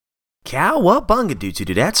Cowabunga,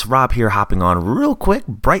 dudes. Rob here, hopping on real quick,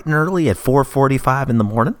 bright and early at 4:45 in the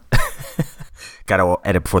morning. Gotta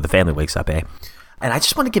edit before the family wakes up, eh? And I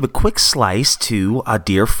just want to give a quick slice to a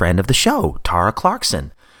dear friend of the show, Tara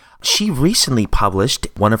Clarkson. She recently published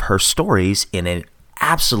one of her stories in an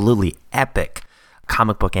absolutely epic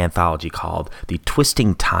comic book anthology called the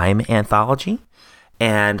Twisting Time Anthology.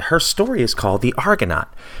 And her story is called The Argonaut.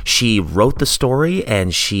 She wrote the story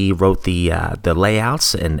and she wrote the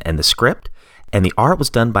layouts and the script. And the art was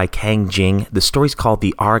done by Kang Jing. The story's called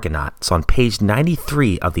The Argonaut. It's on page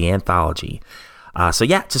 93 of the anthology.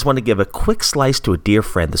 Just wanted to give a quick slice to a dear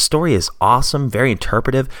friend. The story is awesome, very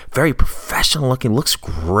interpretive, very professional looking, looks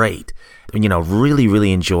great. Really,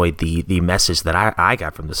 really enjoyed the message that I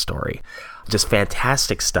got from the story. Just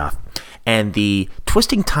fantastic stuff. And the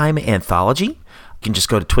Twisting Time Anthology, you can just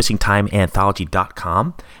go to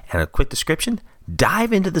twistingtimeanthology.com and a quick description.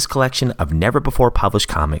 Dive into this collection of never-before-published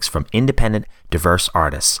comics from independent, diverse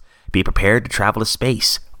artists. Be prepared to travel to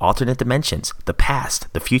space, alternate dimensions, the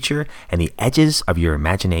past, the future, and the edges of your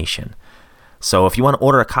imagination. So if you want to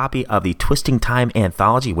order a copy of the Twisting Time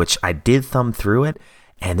Anthology, which I did thumb through it,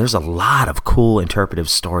 and there's a lot of cool interpretive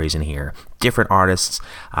stories in here. Different artists,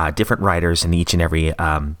 different writers in each and every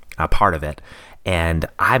part of it. And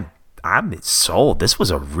I'm sold. This was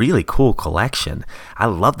a really cool collection. I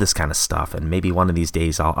love this kind of stuff, and maybe one of these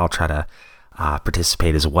days I'll try to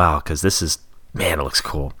participate as well, because this is, man, it looks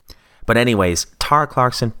cool. But anyways, Tara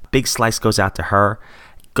Clarkson, big slice goes out to her.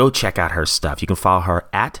 Go check out her stuff. You can follow her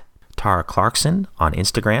at Tara Clarkson on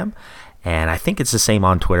Instagram, and I think it's the same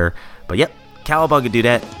on Twitter. But yep, Cowabunga,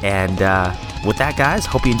 dudette. And with that, guys,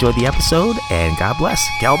 hope you enjoyed the episode, and God bless.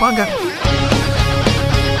 Cowabunga.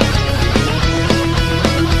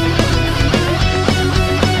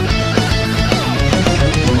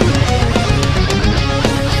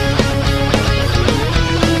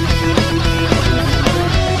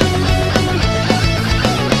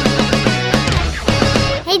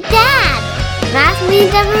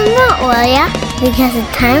 Leave the remote, will ya? Because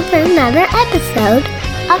it's time for another episode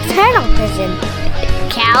of Turtle Vision.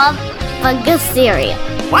 Cowabunga cereal.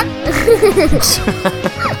 What?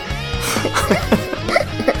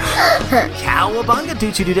 Cowabunga,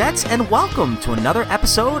 dudettes, and welcome to another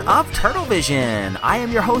episode of Turtle Vision. I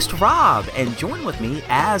am your host, Rob, and join with me,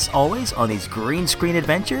 as always, on these green screen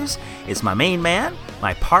adventures is my main man,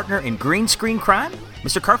 my partner in green screen crime,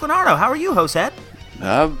 Mr. Kirk Leonardo. How are you, Hosehead?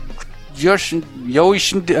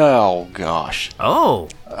 Oh gosh. Oh.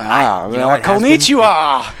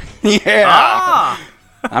 Konnichiwa. Yeah.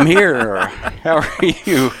 I'm here. How are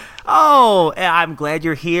you? Oh, I'm glad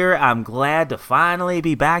you're here. I'm glad to finally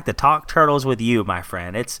be back to talk turtles with you, my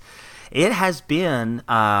friend. It has been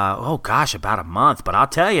about a month, but I'll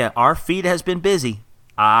tell you, our feed has been busy.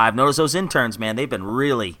 I've noticed those interns, man. They've been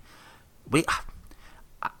really.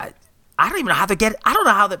 I don't even know how to get.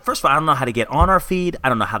 First of all, I don't know how to get on our feed. I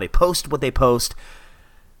don't know how they post what they post.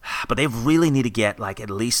 But they really need to get at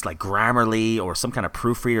least Grammarly or some kind of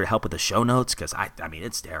proofreader to help with the show notes, because I mean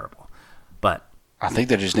it's terrible. But I think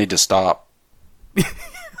they just need to stop.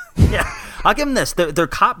 Yeah, I'll give them this. Their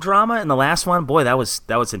cop drama in the last one, boy, that was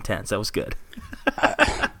intense. That was good.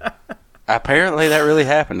 Apparently, that really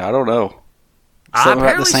happened. I don't know. Something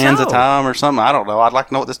about the sands of time or something. I don't know. I'd like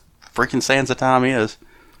to know what this freaking sands of time is.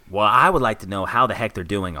 Well, I would like to know how the heck they're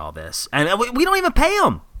doing all this. And we don't even pay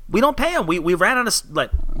them. We don't pay them. We ran out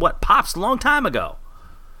of, Pops a long time ago.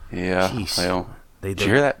 Yeah. Jeez. Well, did you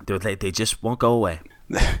hear that? They just won't go away.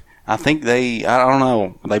 I think I don't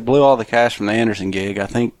know. They blew all the cash from the Anderson gig. I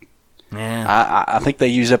think. Yeah. I think they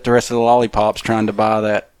used up the rest of the lollipops trying to buy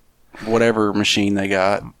that whatever machine they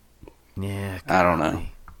got. Yeah. I don't know.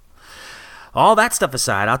 All that stuff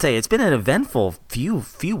aside, I'll tell you, it's been an eventful few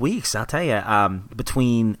weeks. I'll tell you,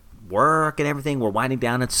 between work and everything, we're winding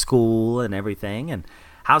down at school and everything. And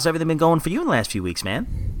how's everything been going for you in the last few weeks,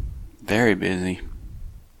 man? Very busy.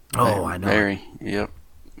 Oh, I know. Very. Yep.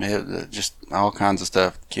 Just all kinds of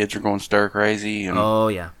stuff. Kids are going stir crazy. And oh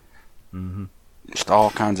yeah. Mm-hmm. Just all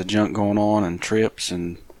kinds of junk going on and trips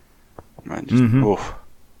and. Oof.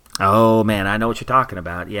 Oh man, I know what you're talking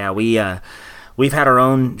about. Yeah, we've had our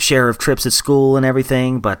own share of trips at school and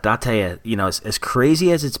everything, but I'll tell you, as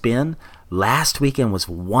crazy as it's been, last weekend was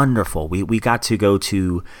wonderful. We got to go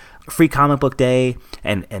to Free Comic Book Day,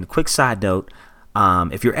 and quick side note,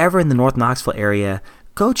 if you're ever in the North Knoxville area,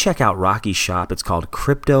 go check out Rocky's shop. It's called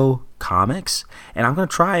Crypto Comics, and I'm going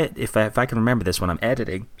to try it if I can remember this when I'm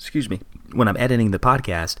editing the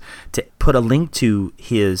podcast, to put a link to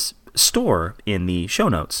his store in the show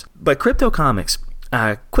notes. But Crypto Comics,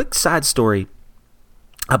 quick side story.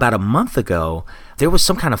 about a month ago, there was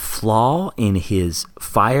some kind of flaw in his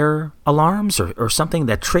fire alarms or something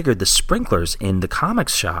that triggered the sprinklers in the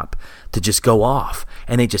comics shop to just go off.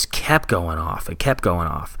 And they just kept going off and kept going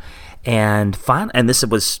off. And this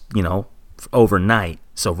was, overnight.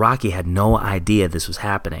 So Rocky had no idea this was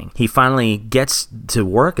happening. He finally gets to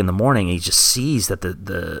work in the morning and he just sees that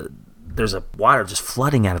there's a water just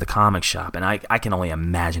flooding out of the comic shop. And I can only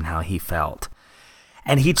imagine how he felt.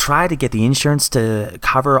 And he tried to get the insurance to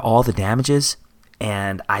cover all the damages.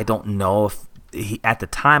 And I don't know if at the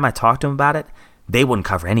time I talked to him about it, they wouldn't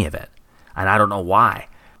cover any of it. And I don't know why.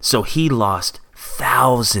 So he lost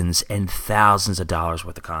thousands and thousands of dollars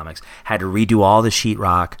worth of comics, had to redo all the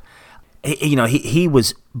sheetrock. He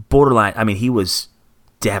was borderline. I mean, he was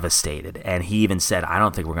devastated. And he even said, I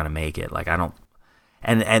don't think we're going to make it. Like, I don't.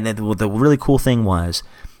 And then the really cool thing was,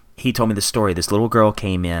 he told me the story. This little girl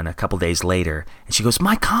came in a couple days later, and she goes,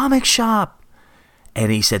 "My comic shop."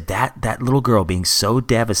 And he said that little girl being so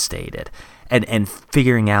devastated and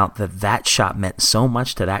figuring out that shop meant so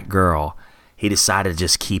much to that girl, he decided to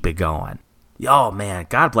just keep it going. Oh, man,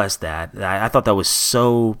 God bless that. I thought that was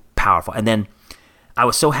so powerful. And then I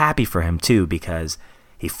was so happy for him, too, because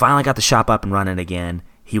he finally got the shop up and running again.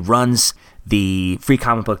 He runs the Free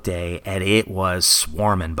Comic Book Day, and it was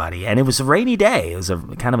swarming, buddy. And it was a rainy day. It was a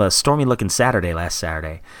kind of a stormy-looking Saturday last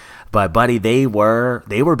Saturday. But, buddy, they were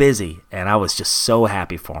busy, and I was just so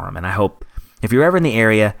happy for them. And I hope, if you're ever in the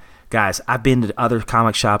area, guys, I've been to other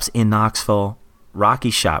comic shops in Knoxville.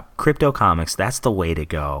 Rocky Shop, Crypto Comics, that's the way to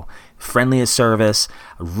go. Friendliest service,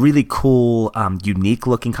 a really cool,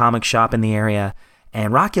 unique-looking comic shop in the area.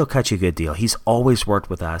 And Rocky will cut you a good deal. He's always worked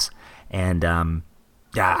with us. And,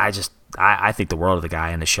 I think the world of the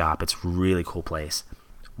guy in the shop. It's a really cool place.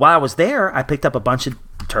 While I was there, I picked up a bunch of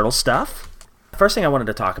Turtle stuff. First thing I wanted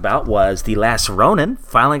to talk about was The Last Ronin.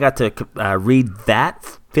 Finally got to read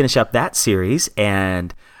that, finish up that series,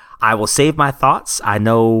 and I will save my thoughts. I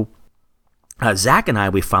know Zach and I,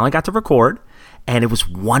 we finally got to record, and it was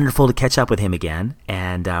wonderful to catch up with him again.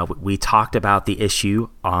 And we talked about the issue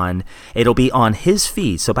it'll be on his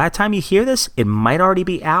feed. So by the time you hear this, it might already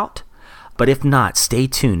be out. But if not, stay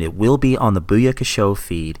tuned. It will be on the Booyaka Show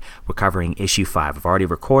feed. We're covering issue 5. I've already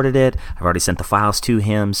recorded it. I've already sent the files to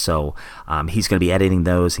him. So he's going to be editing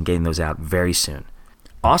those and getting those out very soon.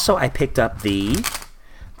 Also, I picked up the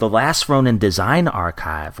Last Ronin Design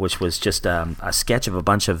Archive, which was just a sketch of a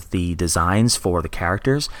bunch of the designs for the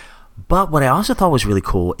characters. But what I also thought was really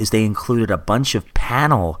cool is they included a bunch of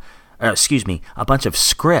a bunch of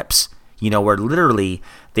scripts, where literally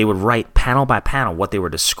they would write panel by panel what they were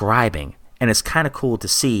describing. And it's kind of cool to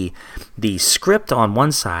see the script on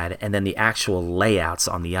one side and then the actual layouts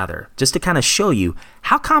on the other, just to kind of show you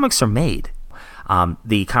how comics are made,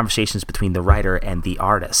 the conversations between the writer and the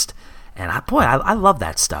artist. And I love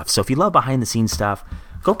that stuff. So if you love behind-the-scenes stuff,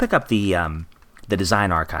 go pick up the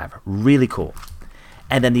Design Archive. Really cool.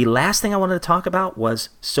 And then the last thing I wanted to talk about was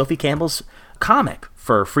Sophie Campbell's comic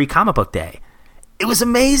for Free Comic Book Day. It was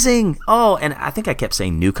amazing. Oh, and I think I kept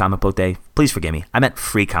saying New Comic Book Day. Please forgive me. I meant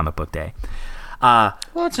Free Comic Book Day. Well,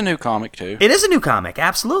 it's a new comic, too. It is a new comic,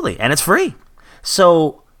 absolutely. And it's free.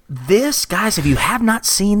 So this, guys, if you have not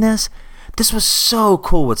seen this was so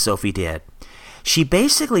cool what Sophie did. She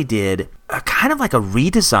basically did a kind of like a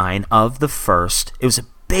redesign of the first. It was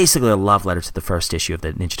basically a love letter to the first issue of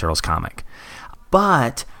the Ninja Turtles comic.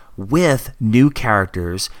 But with new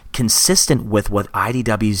characters consistent with what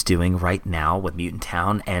IDW's doing right now with Mutant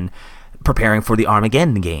Town and preparing for the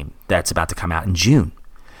Armageddon game that's about to come out in June.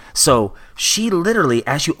 So she literally,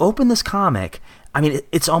 as you open this comic, I mean,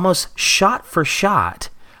 it's almost shot for shot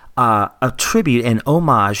a tribute and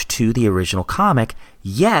homage to the original comic,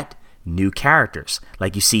 yet new characters.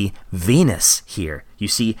 Like you see Venus here. You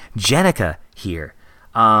see Jenica here.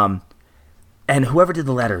 And whoever did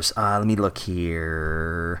the letters, let me look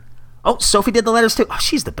here. Oh, Sophie did the letters too. Oh,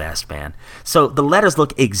 she's the best, man. So the letters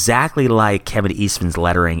look exactly like Kevin Eastman's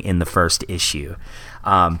lettering in the first issue.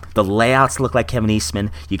 The layouts look like Kevin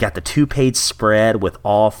Eastman. You got the 2-page spread with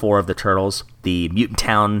all 4 of the turtles, the Mutant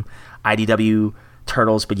Town IDW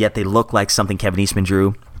turtles, but yet they look like something Kevin Eastman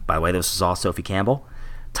drew. By the way, this was all Sophie Campbell.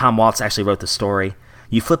 Tom Waltz actually wrote the story.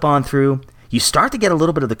 You flip on through, you start to get a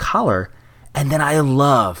little bit of the color, and then I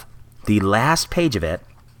love the last page of it,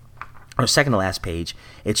 or second to last page,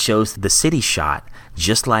 it shows the city shot,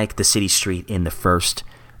 just like the city street in the first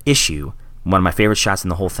issue. One of my favorite shots in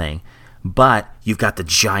the whole thing. But you've got the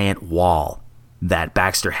giant wall that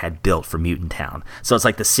Baxter had built for Mutant Town. So it's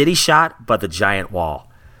like the city shot, but the giant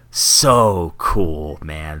wall. So cool,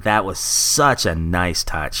 man. That was such a nice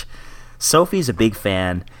touch. Sophie's a big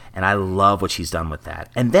fan, and I love what she's done with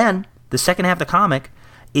that. And then, the second half of the comic,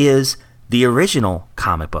 is the original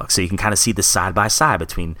comic book. So you can kind of see the side by side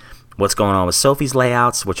between what's going on with Sophie's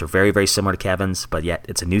layouts, which are very, very similar to Kevin's, but yet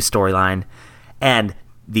it's a new storyline, and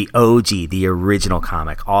the OG, the original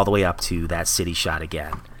comic, all the way up to that city shot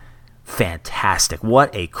again. Fantastic.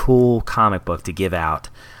 What a cool comic book to give out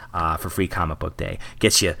for Free Comic Book Day.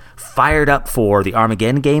 Gets you fired up for the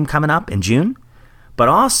Armageddon game coming up in June, but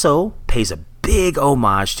also pays a big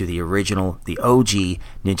homage to the original, the OG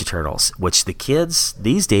Ninja Turtles, which the kids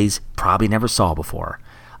these days probably never saw before.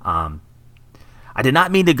 I did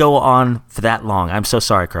not mean to go on for that long. I'm so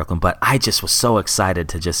sorry, Kirkland, but I just was so excited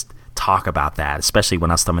to just talk about that, especially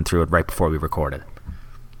when I was thumbing through it right before we recorded.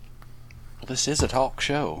 Well, this is a talk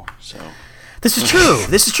show, so... This is true.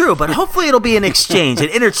 This is true, but hopefully it'll be an exchange, an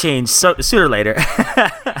interchange sooner or later.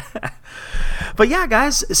 But yeah,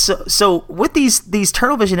 guys, so with these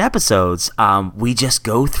Turtle Vision episodes, we just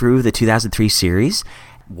go through the 2003 series.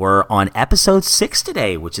 We're on episode 6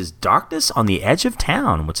 today, which is Darkness on the Edge of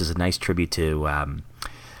Town, which is a nice tribute to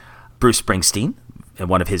Bruce Springsteen and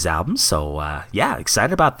one of his albums. So yeah,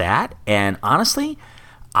 excited about that. And honestly,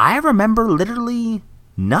 I remember literally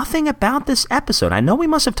nothing about this episode. I know we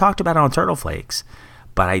must have talked about it on Turtle Flakes,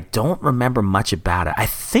 but I don't remember much about it. I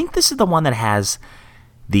think this is the one that has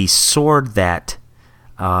the sword that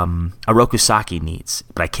Oroku Saki needs,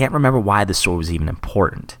 but I can't remember why the sword was even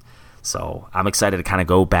important. So I'm excited to kind of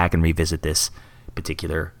go back and revisit this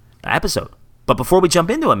particular episode. But before we jump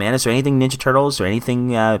into it, man, is there anything Ninja Turtles or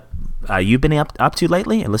anything you've been up to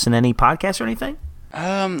lately and listen to any podcasts or anything?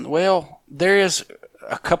 Well, there is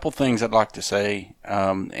a couple things I'd like to say.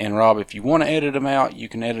 And Rob, if you want to edit them out, you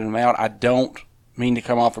can edit them out. I don't mean to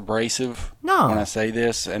come off abrasive when I say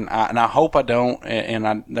this, and I hope I don't,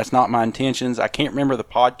 and that's not my intentions. I can't remember the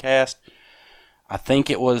podcast. I think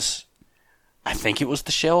it was the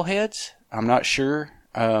Shellheads. I'm not sure.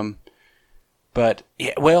 But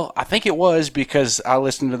yeah, well, I think it was because I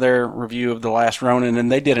listened to their review of The Last Ronin,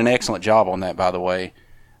 and they did an excellent job on that, by the way.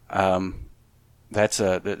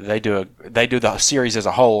 They do the series as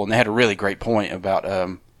a whole, and they had a really great point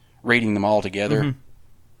about reading them all together. Mm-hmm.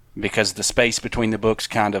 Because the space between the books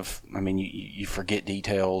kind of, I mean, you forget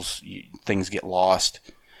details, things get lost.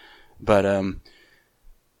 But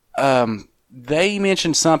they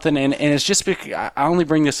mentioned something, and it's just because I only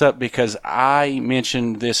bring this up because I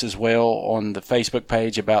mentioned this as well on the Facebook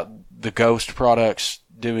page about the Ghost products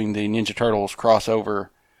doing the Ninja Turtles crossover.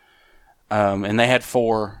 And they had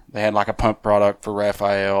 4. They had like a pump product for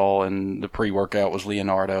Raphael, and the pre-workout was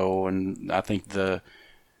Leonardo, and I think the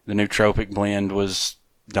nootropic blend was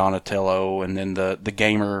Donatello, and then the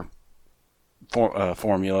gamer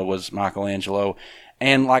formula was Michelangelo.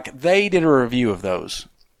 And like they did a review of those,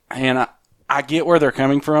 and I get where they're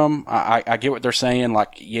coming from. I get what they're saying.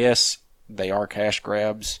 Like, yes, they are cash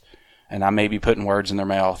grabs, and I may be putting words in their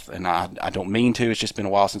mouth, and I don't mean to. It's just been a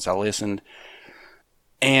while since I listened.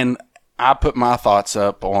 And I put my thoughts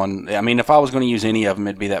up on, I mean, if I was going to use any of them,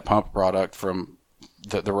 it'd be that pump product from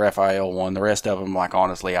the Raphael one. The rest of them, like,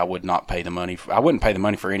 honestly, I would not pay the money. I wouldn't pay the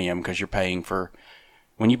money for any of them because you're paying for,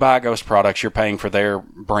 when you buy Ghost products, you're paying for their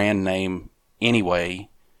brand name anyway.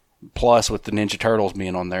 Plus, with the Ninja Turtles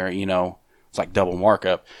being on there, you know, it's like double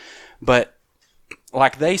markup. But,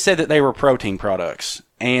 like, they said that they were protein products,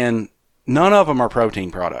 and none of them are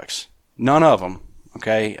protein products. None of them,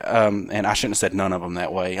 okay? And I shouldn't have said none of them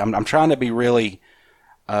that way. I'm trying to be really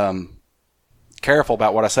careful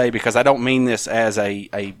about what I say because I don't mean this as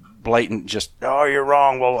a blatant just, oh, you're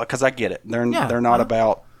wrong. Well, because I get it. They're not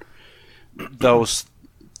about those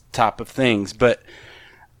type of things. But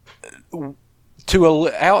to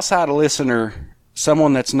an outside listener,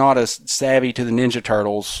 someone that's not as savvy to the Ninja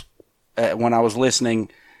Turtles, when I was listening,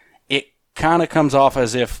 it kind of comes off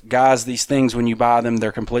as if, guys, these things, when you buy them,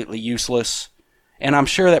 they're completely useless. And I'm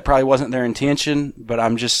sure that probably wasn't their intention, but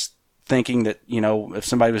I'm just thinking that, you know, if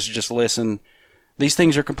somebody was to just listen, these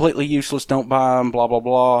things are completely useless, don't buy them, blah, blah,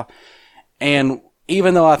 blah. And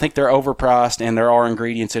even though I think they're overpriced and there are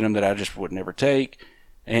ingredients in them that I just would never take,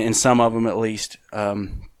 and some of them at least,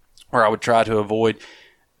 or I would try to avoid,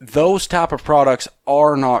 those type of products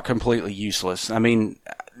are not completely useless. I mean,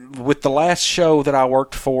 with the last show that I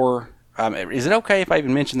worked for, is it okay if I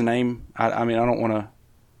even mention the name? I mean, I don't want to.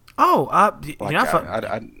 Oh,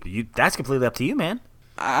 that's completely up to you, man.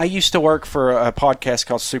 I used to work for a podcast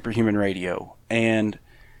called Superhuman Radio, and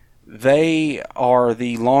they are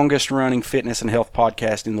the longest running fitness and health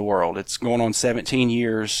podcast in the world. It's going on 17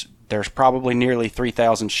 years. There's probably nearly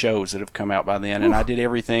 3,000 shows that have come out by then, and I did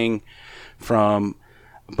everything from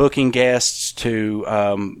booking guests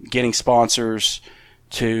to getting sponsors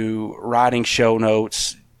to writing show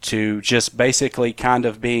notes to just basically kind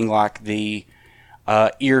of being like the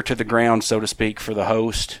ear to the ground, so to speak, for the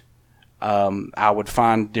host. I would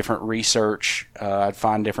find different research. I'd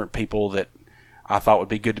find different people that I thought would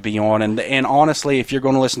be good to be on. And honestly, if you're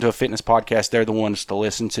going to listen to a fitness podcast, they're the ones to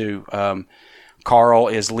listen to. Carl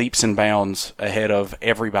is leaps and bounds ahead of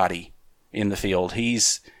everybody in the field.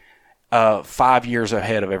 He's 5 years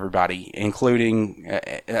ahead of everybody, including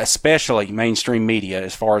especially mainstream media,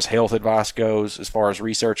 as far as health advice goes, as far as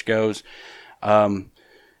research goes.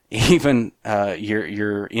 Even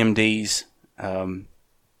your MDs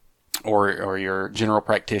or your general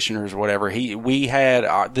practitioners or whatever. We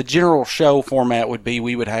had the general show format would be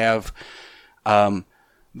we would have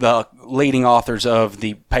the leading authors of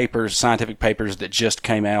the papers, scientific papers that just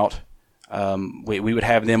came out. We would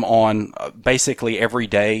have them on basically every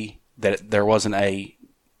day that there wasn't a.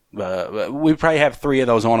 We'd probably have 3 of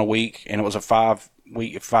those on a week, and it was a 5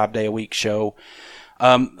 day a week show.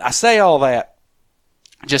 I say all that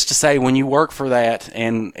just to say, when you work for that,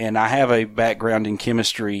 and I have a background in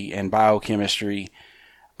chemistry and biochemistry,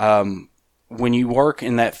 when you work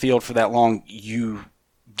in that field for that long, you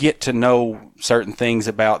get to know certain things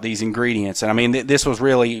about these ingredients. And I mean, this was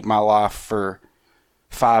really my life for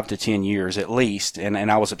 5 to 10 years at least, and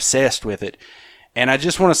I was obsessed with it. And I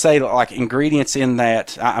just want to say, like, ingredients in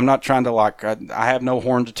that, I'm not trying to, like, I have no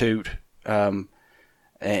horn to toot, and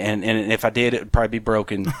if I did, it would probably be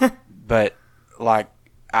broken. But, like,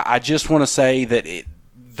 I just want to say that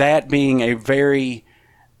that being a very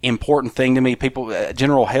important thing to me,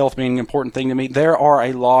 general health being an important thing to me, there are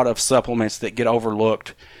a lot of supplements that get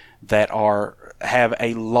overlooked that have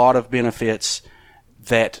a lot of benefits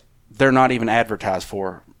that they're not even advertised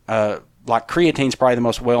for. Like creatine's probably the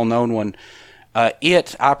most well-known one.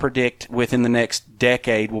 I predict within the next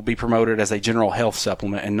decade will be promoted as a general health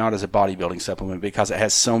supplement and not as a bodybuilding supplement, because it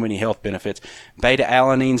has so many health benefits.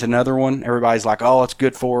 Beta-alanine's another one. Everybody's like, all it's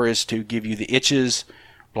good for is to give you the itches,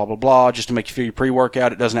 blah, blah, blah, just to make you feel your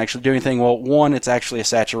pre-workout. It doesn't actually do anything. Well, one, it's actually a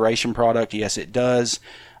saturation product. Yes, it does.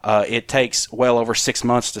 It takes well over 6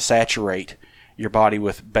 months to saturate your body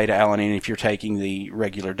with beta-alanine if you're taking the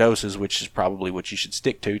regular doses, which is probably what you should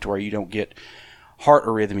stick to where you don't get heart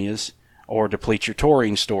arrhythmias or deplete your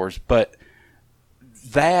taurine stores. But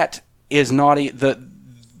that is not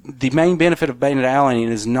the main benefit of beta-alanine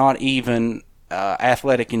is not even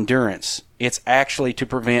athletic endurance. It's actually to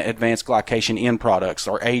prevent advanced glycation in products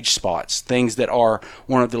or age spots, things that are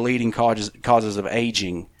one of the leading causes of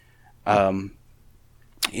aging.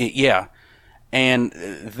 Yeah. And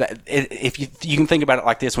if you can think about it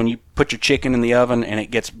like this: when you put your chicken in the oven and it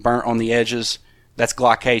gets burnt on the edges, that's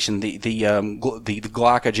glycation. The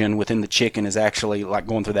glycogen within the chicken is actually like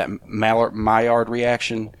going through that Maillard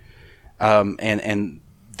reaction, and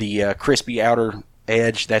the crispy outer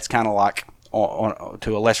edge, that's kind of like on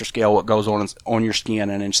to a lesser scale what goes on your skin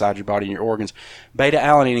and inside your body and your organs.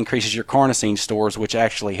 Beta-alanine increases your carnosine stores, which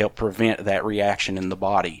actually help prevent that reaction in the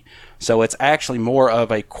body. So it's actually more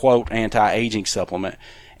of a, quote, anti-aging supplement.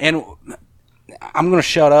 And I'm going to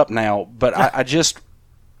shut up now, but I just...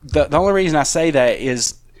 The only reason I say that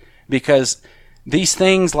is because these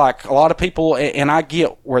things, like a lot of people, and I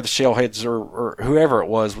get where the shellheads or whoever it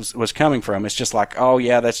was coming from. It's just like, oh,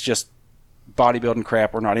 yeah, that's just bodybuilding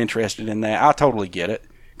crap. We're not interested in that. I totally get it,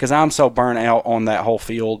 because I'm so burnt out on that whole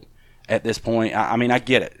field at this point. I mean, I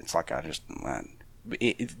get it. It's like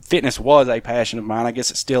fitness was a passion of mine. I guess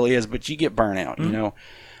it still is, but you get burnt out, you know.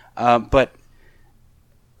 But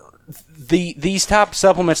these type of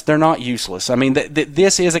supplements, they're not useless. I mean,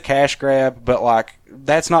 this is a cash grab, but like,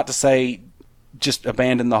 that's not to say just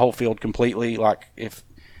abandon the whole field completely. Like, if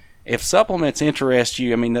supplements interest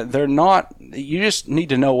you, I mean, they're not. You just need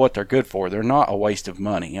to know what they're good for. They're not a waste of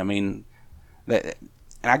money. I mean, and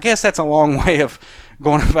I guess that's a long way of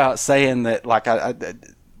going about saying that. Like,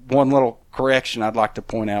 one little correction I'd like to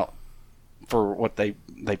point out for what they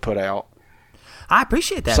put out. I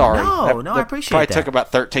appreciate that. Sorry. No, I appreciate that. Probably took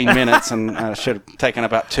about 13 minutes, and I should have taken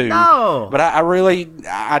about 2. No. But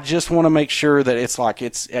I just want to make sure that it's like,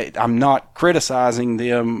 I'm not criticizing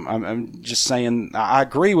them. I'm just saying I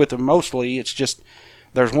agree with them mostly. It's just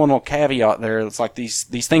there's one little caveat there. It's like these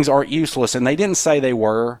things aren't useless, and they didn't say they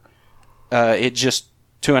were. It just,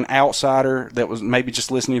 to an outsider that was maybe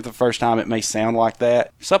just listening for the first time, it may sound like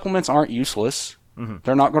that. Supplements aren't useless. Mm-hmm.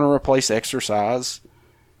 They're not going to replace exercise.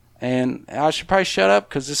 And I should probably shut up,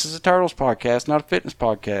 because this is a Turtles podcast, not a fitness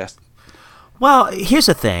podcast. Well, here's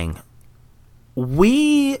the thing.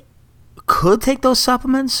 We could take those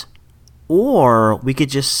supplements, or we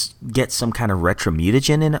could just get some kind of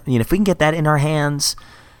retromutagen in. You know, if we can get that in our hands,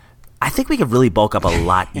 I think we could really bulk up a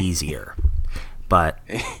lot easier. But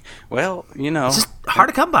well, you know, it's just hard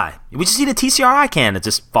to come by. We just need a TCRI can to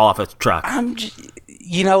just fall off a truck.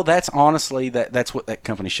 That's honestly that's what that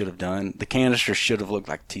company should have done. The canister should have looked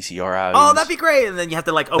like TCRI. Oh, that'd be great. And then you have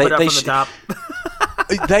to open it up from the top.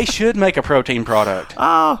 They should make a protein product.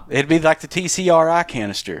 Oh, it'd be like the TCRI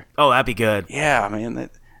canister. Oh, that'd be good. Yeah, man.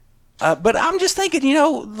 But I'm just thinking,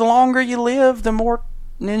 the longer you live, the more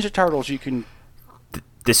Ninja Turtles you can.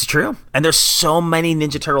 This is true. And there's so many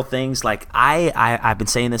Ninja Turtle things. Like, I've been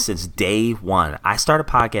saying this since day one. I started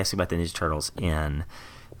podcasting about the Ninja Turtles in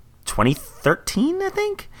 2013, I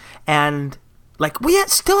think. And, we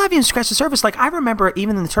still haven't even scratched the surface. I remember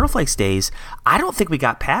even in the Turtle Flakes days, I don't think we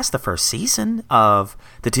got past the first season of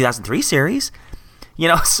the 2003 series.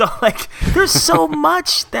 So, there's so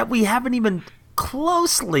much that we haven't even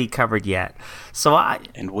closely covered yet.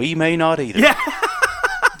 And we may not either. Yeah.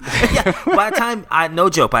 Yeah. By the time, no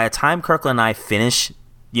joke, by the time Kirkland and I finish,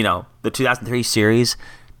 the 2003 series,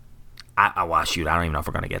 I don't even know if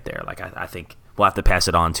we're going to get there. I think we'll have to pass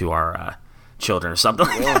it on to our children or something.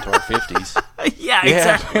 Well, into our 50s. Yeah,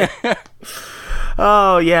 exactly.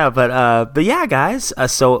 Oh, yeah, but yeah, guys.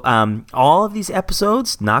 So all of these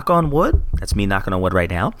episodes, knock on wood, that's me knocking on wood right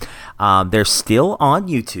now, they're still on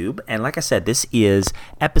YouTube. And like I said, this is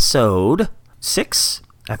episode 6.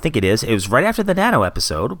 I think it is. It was right after the Nano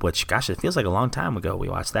episode, which, gosh, it feels like a long time ago we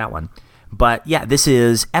watched that one. But yeah, this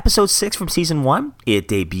is episode 6 from season 1. It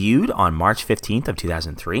debuted on March 15th of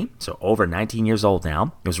 2003, so over 19 years old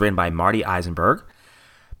now. It was written by Marty Eisenberg.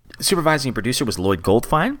 Supervising producer was Lloyd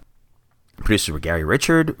Goldfine. Producers were Gary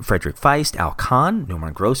Richard, Frederick Feist, Al Kahn,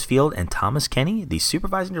 Norman Grossfield, and Thomas Kenny. The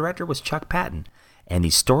supervising director was Chuck Patton, and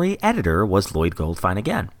the story editor was Lloyd Goldfine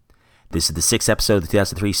again. This is the 6th episode of the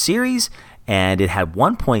 2003 series, and it had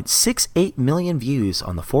 1.68 million views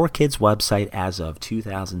on the 4Kids website as of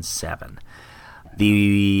 2007.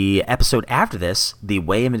 The episode after this, The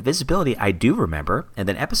Way of Invisibility, I do remember. And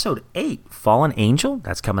then episode 8, Fallen Angel,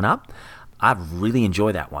 that's coming up. I really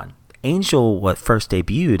enjoy that one. Angel first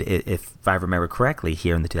debuted, if I remember correctly,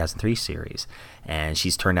 here in the 2003 series. And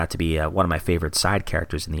she's turned out to be one of my favorite side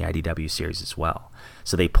characters in the IDW series as well.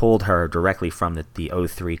 So they pulled her directly from the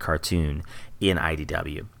 03 cartoon in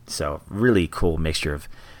IDW. So really cool mixture of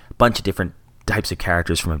a bunch of different types of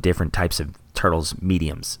characters from different types of Turtles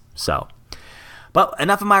mediums. So, but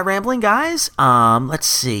enough of my rambling, guys. Let's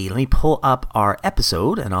see. Let me pull up our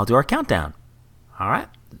episode and I'll do our countdown. All right.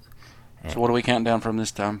 So what are we counting down from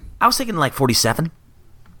this time? I was thinking 47.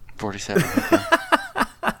 47. Okay.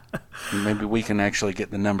 Maybe we can actually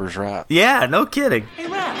get the numbers right. Yeah, no kidding. Hey,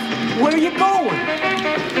 Raph, where are you going?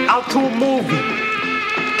 Out to a movie.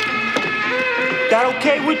 That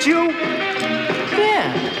okay with you?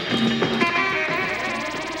 Yeah.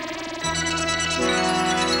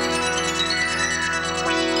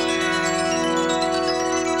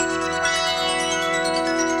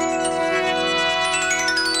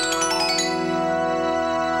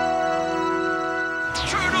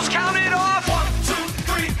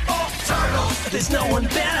 There's no one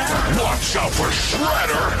better. Watch out for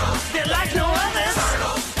Shredder. They're like no others.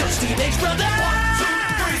 Those teenage brothers.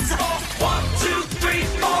 1, 2, 3,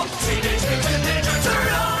 4. Teenage Mutant Ninja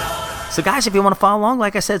Turtles. So guys, if you want to follow along,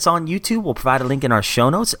 like I said, it's on YouTube. We'll provide a link in our show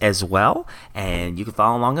notes as well. And you can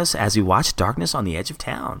follow along us as we watch Darkness on the Edge of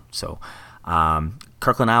Town. So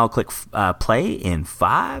Kirkland and I will click play in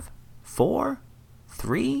 5, 4,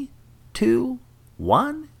 3, 2,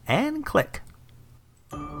 1, and click.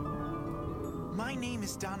 My name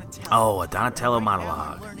is Donatello. Oh, a Donatello Right now,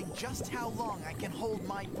 monologue. I'm learning just how long I can hold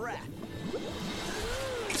my breath.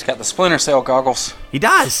 He's got the Splinter Cell goggles. He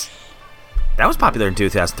does. That was popular in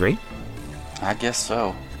 2003. I guess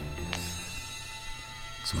so.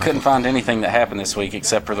 Couldn't find anything that happened this week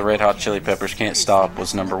except for the Red Hot Chili Peppers Can't Stop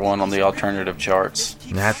was number 1 on the alternative charts.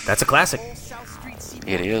 That's a classic.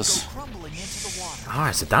 It is. All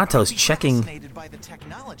right, so Donatello's checking Fascinated by the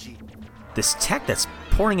technology. this tech that's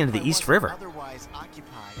pouring into the East River. Otherwise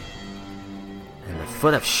occupied. And the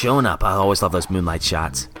foot have shown up. I always love those moonlight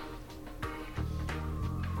shots.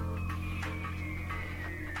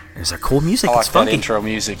 There's our cool music. I It's like that funky. intro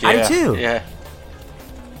music. Yeah. I do too. Yeah.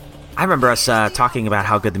 I remember us talking about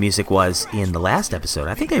how good the music was in the last episode.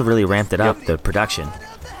 I think they really ramped it up, the production.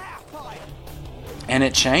 And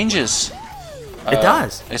it changes. It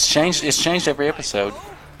does. It's changed every episode.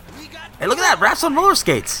 Hey, look at that. Raps on roller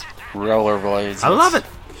skates. Rollerblades. I love it.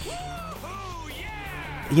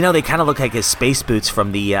 You know, they kind of look like his space boots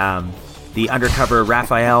from the undercover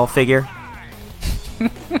Raphael figure.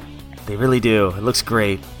 They really do. It looks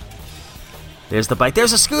great. There's the bike.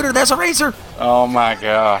 There's a scooter. There's a racer. Oh my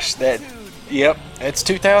gosh. Yep. It's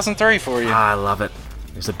 2003 for you. I love it.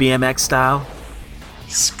 There's a BMX style.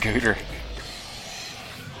 Scooter.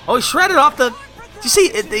 Oh, he shredded off the... you see?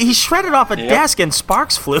 He shredded off a desk and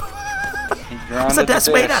sparks flew. What's the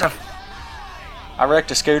desk made out of? I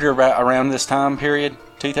wrecked a scooter around this time period,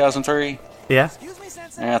 2003. Yeah.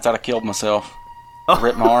 Yeah, I thought I killed myself.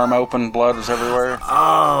 Ripped my arm open, blood was everywhere.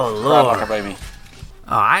 Oh, Cried Lord. like a baby.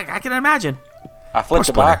 Oh, I can imagine. I flipped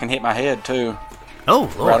the Splinter. bike and hit my head too, Oh,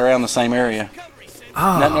 right Lord. around the same area.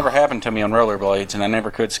 Oh. That never happened to me on rollerblades, and I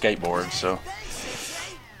never could skateboard. So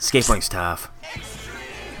Skateboarding's tough. I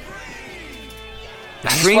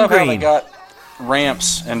just Extreme love how they green. got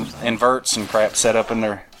ramps and verts and crap set up in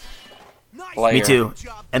their layer. Me too.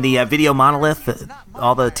 And the video monolith,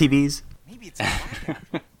 all the TVs. Maybe it's a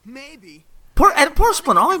Maybe. Poor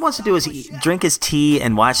Splinter, all he wants to do is drink his tea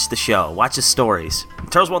and watch the show, watch his stories.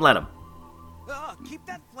 Turtles won't let him. Keep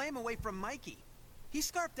that flame away from Mikey. He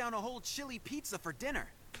scarfed down a whole chili pizza for dinner.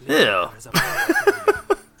 Ew.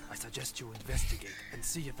 I suggest you investigate and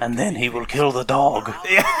see if And then he will kill the dog.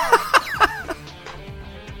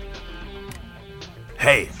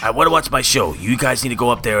 Hey, I want to watch my show. You guys need to go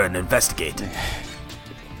up there and investigate.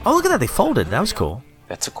 Oh, look at that. They folded. That was cool.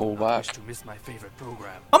 That's a cool bike. to miss my favorite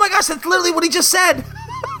program. Oh my gosh, that's literally what he just said.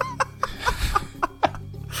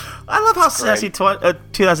 I love how sassy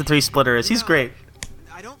 2003 Splinter is. He's great.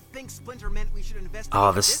 I don't think Splinter meant we should investigate. Oh,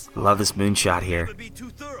 love this moonshot here. Would be too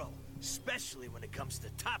thorough, especially when it comes to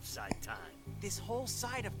topside time. This whole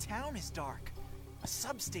side of town is dark. A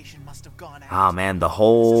substation must have gone out. Oh man, the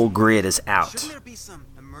whole grid is out. Shouldn't there be some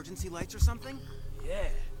emergency lights or something? Yeah,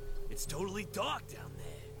 it's totally dark down there.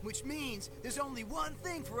 Which means there's only one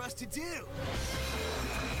thing for us to do.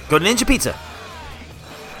 Go to Ninja Pizza.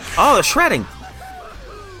 Oh, the shredding.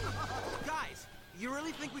 Guys, you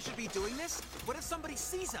really think we should be doing this? What if somebody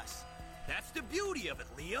sees us? That's the beauty of it,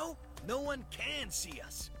 Leo. No one can see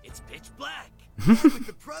us. It's pitch black. With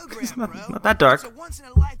the program, bro. Not that dark. It's a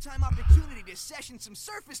once-in-a-lifetime opportunity to session some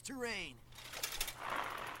surface terrain.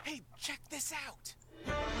 Hey, check this out.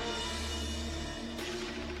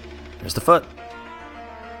 There's the foot.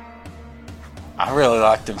 I really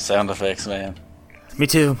like them sound effects, man. Me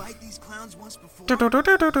too. Fight these clowns once before.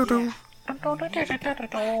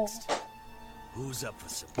 Who's up for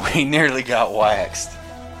some? We nearly got waxed.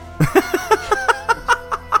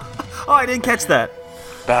 Oh, I didn't catch that.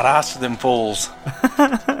 About ice for them fools.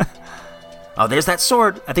 Oh, there's that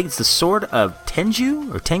sword. I think it's the sword of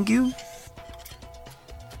Tengu or Tengu.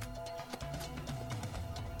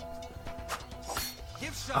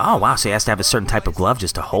 Oh, wow. So he has to have a certain type of glove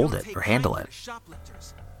just to hold it or handle it.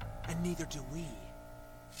 Shoplifters, and neither do we.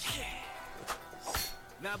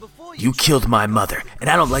 Now before You killed my mother, and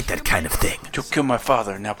I don't like that kind of thing. You killed my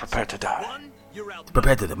father, now prepare to die. one, you're out.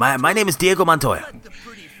 Prepare to my name is Diego Montoya. Let the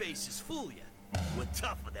pretty faces fool you. We're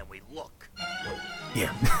tougher than we look.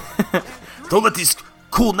 Yeah. Don't let these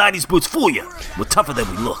cool 90s boots fool you. We're tougher than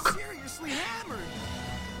we look. Seriously hammered.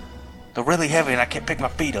 They're really heavy and I can't pick my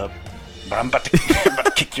feet up. But I'm about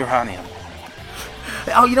to kick your honey in.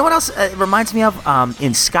 Oh, you know what else it reminds me of?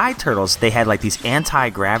 In Sky Turtles, they had like these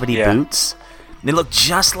anti-gravity Yeah. boots. They look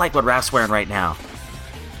just like what Raph's wearing right now.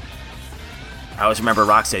 I always remember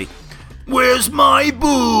Rocksteady. Where's my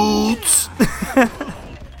boots?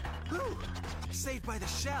 Saved by the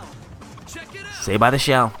shell. Check it out. Say by the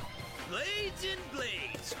shell. Blades and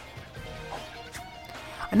blades.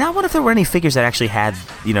 And now I wonder if there were any figures that actually had,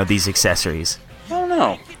 these accessories. I don't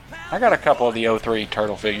know. I got a couple of the 03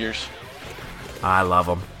 turtle figures. I love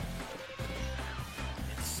them.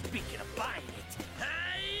 Speaking of buying it.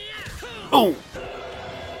 Oh!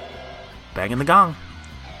 Banging the gong.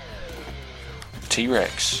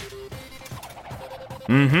 T-Rex.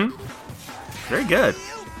 Very good.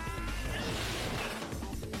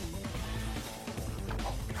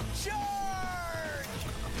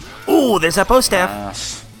 Ooh, there's that post staff.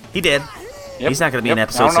 Nice. He did. Yep. He's not going to be in Yep.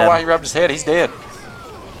 episode I don't know 7. why he rubbed his head. He's dead.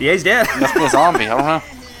 Yeah, he's dead. Must be a zombie. I don't know.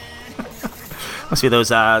 Must be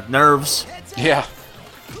those nerves. Yeah.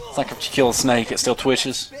 It's like if you kill a snake, it still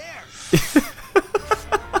twitches.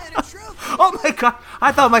 Oh my god!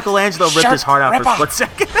 I thought Michelangelo ripped Shark his heart out for a Ripper. split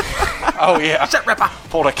second. Oh, yeah. Shut Ripper!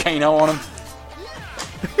 Pulled a Kano on him.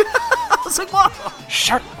 I was like, whoa!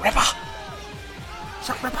 Shark Ripper.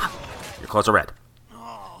 Shut Ripper! Your clothes are red.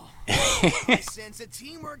 I sense a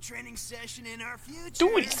teamwork training session in our future. Do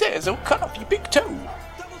what he says, he'll cut off your big toe.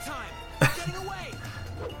 Double time. Getting away.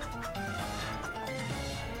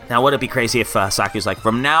 Now, would it be crazy if Saku's like,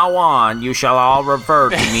 from now on, you shall all refer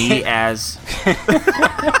to me as...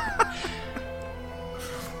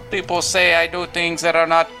 People say I do things that are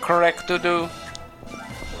not correct to do.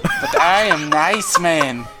 But I am nice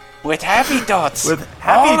man. With happy thoughts. With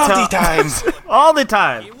happy all of the thoughts. time. All the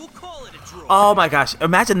time! We'll call it a draw. Oh my gosh!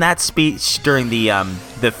 Imagine that speech during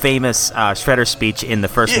the famous Shredder speech in the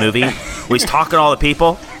first movie, where he's talking to all the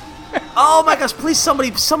people. Oh my gosh! Please,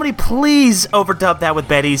 somebody, please overdub that with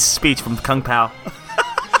Betty's speech from Kung Pao.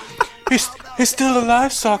 He's still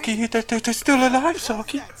alive, Saki. They're still alive,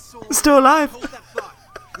 Saki. Still alive.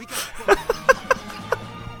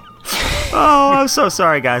 Oh, I'm so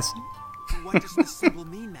sorry, guys. What does this symbol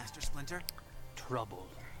mean, Master Splinter? Trouble.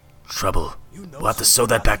 Trouble. We'll have to sew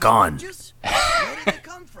that back on. Where did they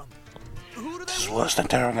come from? Who do they It's want? worse than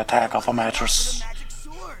tearing a tack off a A mattress. magic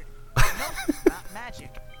sword. Not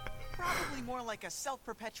magic. Probably more like a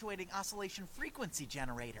self-perpetuating oscillation frequency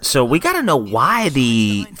generator. So we got to know why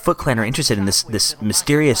the Foot Clan are interested in this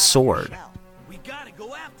mysterious sword. We gotta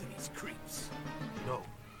go after these creeps. No.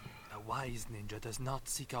 A wise ninja does not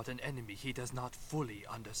seek out an enemy he does not fully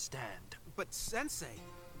understand. But Sensei,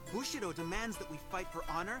 Bushido demands that we fight for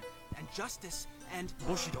honor and justice and...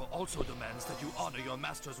 Bushido also demands that you honor your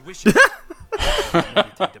master's wishes.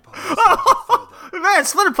 Man,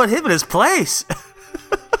 Splinter put him in his place.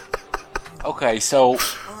 Okay, so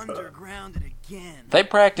Undergrounded again. they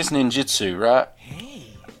practice ninjutsu, right?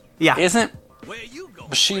 Yeah. Isn't Where you go?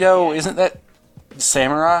 Bushido? Isn't that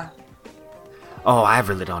samurai? Oh, I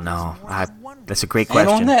really don't know. That's a great And on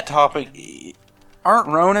question. that topic, aren't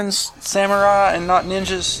Ronins samurai and not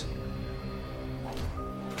ninjas?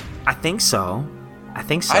 I think so.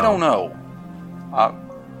 I don't know.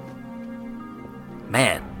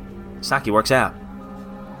 Man, Saki works out.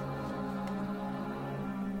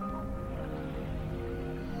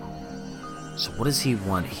 So what does he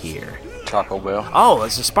want here? Taco Bell. Oh,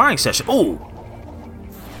 it's a sparring session. Ooh.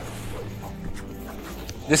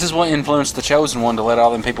 This is what influenced the Chosen One to let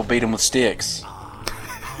all them people beat him with sticks.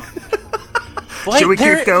 Wait, Should we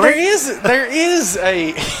keep going? There is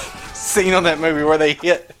a scene on that movie where they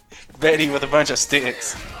hit Betty with a bunch of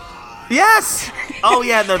sticks. Yes. Oh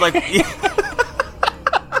yeah, they're like. I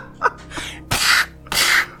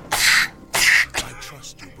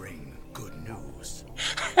trust you bring good news.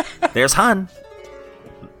 There's Hun,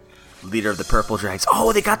 leader of the Purple Dragons.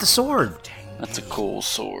 Oh, they got the sword. That's a cool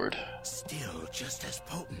sword. Still just as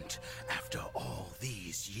potent after all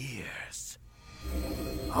these years.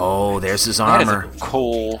 Oh, there's his That is armor. a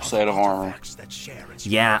cool set of armor. That share its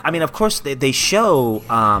Yeah, I mean, of course, they show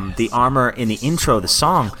the armor in the intro of the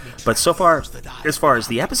song, but so far, as far as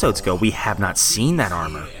the episodes go, we have not seen that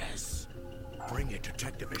armor. bring it to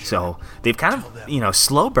Tech Division. So they've kind of,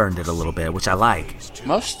 slow burned it a little bit, which I like.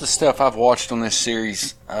 Most of the stuff I've watched on this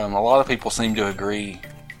series, a lot of people seem to agree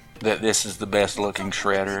that this is the best looking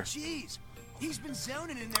Shredder. Jeez, he's been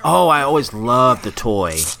zoning in there. Oh, I always loved the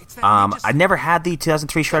toy. I never had the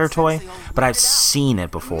 2003 Shredder toy, but I've seen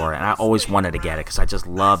it before, and I always wanted to get it because I just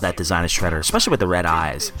love that design of Shredder, especially with the red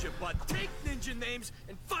eyes. Ninja, but take ninja names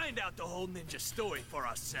and find out the whole ninja story for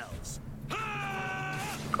ourselves.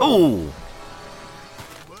 Ooh.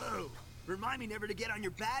 Whoa, remind me never to get on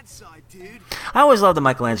your bad side, dude. I always loved that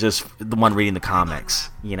Michelangelo's the one reading the comics,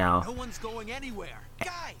 No one's going anywhere.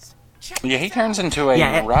 Guys, check Yeah, he this turns out. into a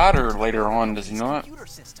Yeah, rider later on, does he not? Computer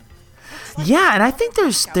system. Yeah, and I think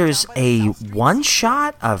there's a one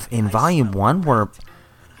shot in Volume 1 where,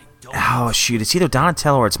 oh shoot, it's either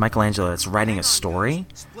Donatello or it's Michelangelo that's writing a story,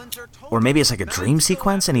 or maybe it's like a dream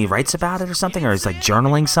sequence and he writes about it or something, or he's like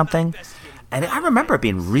journaling something. And I remember it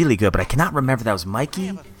being really good, but I cannot remember if that was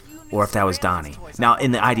Mikey or if that was Donnie. Now,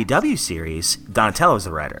 in the IDW series, Donatello's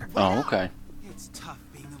the writer. Oh, okay. It's tough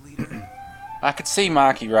being the leader. I could see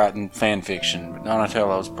Mikey writing fan fiction, but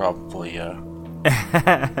Donatello's probably,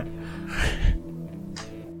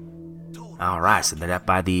 All right, so they're up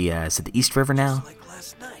by the is it the East River now? Like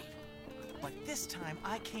last night. But this time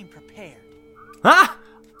I came prepared. Ah!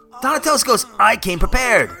 Donatello goes, "I came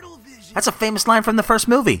prepared." That's a famous line from the first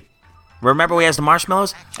movie. Remember when he has the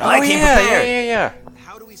marshmallows? I came prepared. yeah.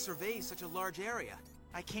 How do we survey such a large area?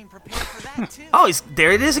 I came prepared for that too. Oh,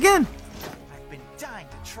 there it is again. I've been dying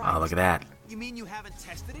to try. Oh, look at that. You mean you haven't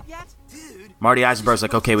tested it yet? Dude, Marty Eisenberg's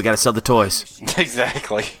like, okay, we gotta sell the toys.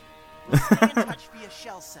 Exactly. Stay in touch via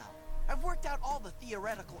shell cell. I've worked out all the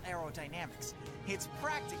theoretical aerodynamics. It's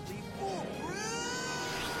practically foolproof.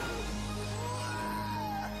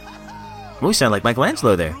 We sound like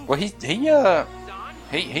Michelangelo there. Well, he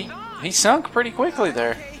sunk pretty quickly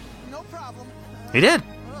there. okay, no problem. He did.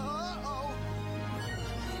 Uh-oh.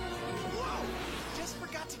 Whoa! Just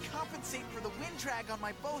forgot to compensate for the wind drag on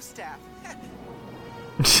my bow staff.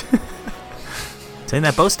 Saying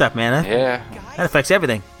that bow stuff, man. Yeah, That affects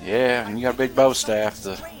everything. yeah, and you got a big bow staff.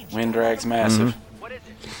 The wind drag's massive. What is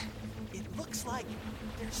it? It looks like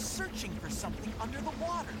they're searching for something under the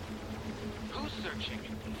water. Who's searching?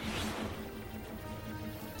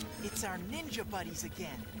 It's our ninja buddies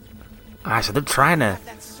again. Alright, so they're trying to...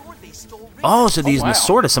 That sword they stole. Oh, so they're using wow. the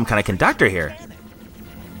sword as some kind of conductor here.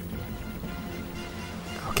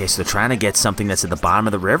 Okay, so they're trying to get something that's at the bottom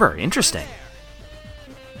of the river. Interesting.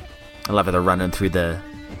 I love how they're running through the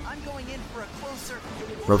I'm going in for a closer.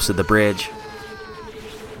 ropes of the bridge.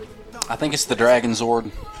 I think it's the Dragon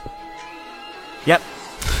Zord. Yep.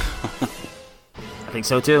 I think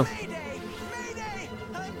so too.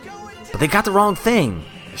 But they got the wrong thing.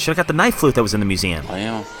 Should have got the knife flute that was in the museum.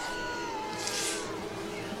 Well,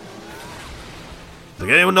 Does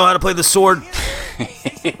anyone know how to play the sword?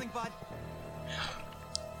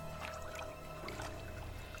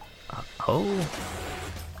 Oh.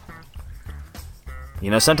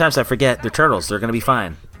 You know, sometimes I forget they're turtles. They're gonna be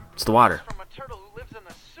fine. It's the water. From a turtle who lives in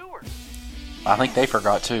the sewer. I think they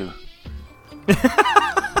forgot too.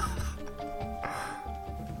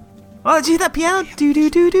 Oh, did you hear that piano? Do do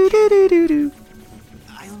do do do do do do.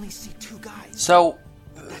 I only see two guys. So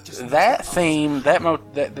that theme, that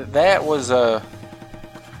was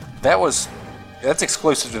that's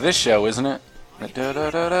exclusive to this show, isn't it?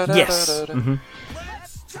 Yes. Mm-hmm.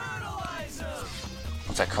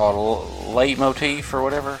 What's that called? Leitmotif or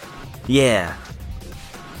whatever? Yeah.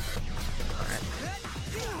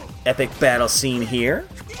 Epic battle scene here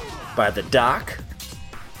by the dock.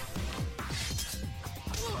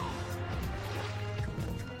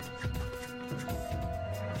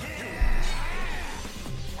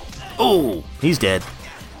 Oh, he's dead.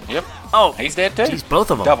 Yep. Oh, He's dead too. Jeez, both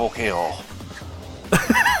of them. Double kill.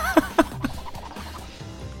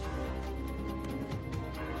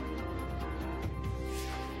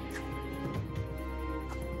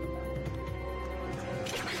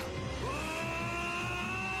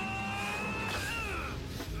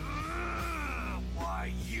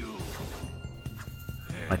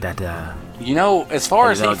 Like that, You know, as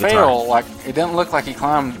far as he Maybe that'll fell, like it doesn't look like he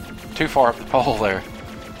climbed too far up the pole there.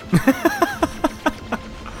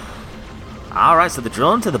 Alright, so they're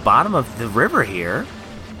drilling to the bottom of the river here.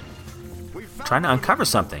 Trying to uncover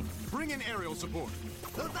something. Bring in aerial support.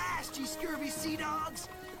 Avast, you scurvy sea dogs!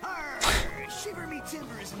 Arr, shiver me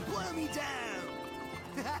timbers and blow me down!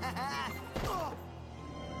 Oh.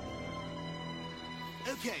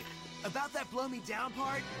 Okay, about that blow me down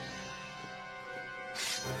part.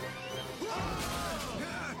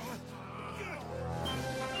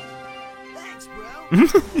 Thanks,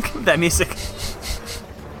 bro. That music.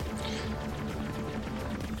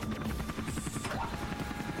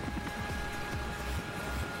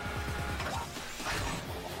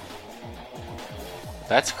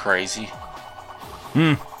 That's crazy.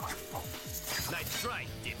 Nice try,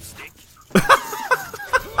 dipstick.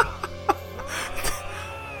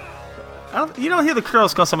 You don't hear the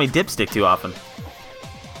girls call somebody dipstick too often.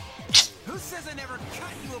 Who says I never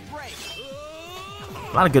cut you a break?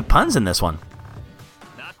 A lot of good puns in this one.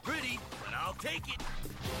 Not pretty, but I'll take it.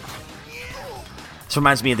 This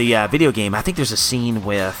reminds me of the video game. I think there's a scene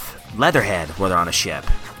with Leatherhead where they're on a ship.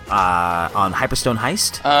 On Hyperstone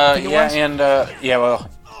Heist? I think it was.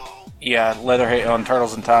 Leatherhead on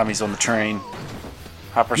Turtles in Time. He's on the train.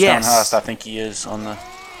 Hyperstone Yes. Heist. I think he is on the.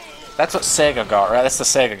 That's what Sega got, right? That's the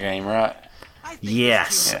Sega game, right?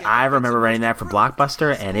 Yes. I remember renting that for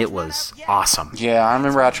Blockbuster, and it was awesome. Yeah, I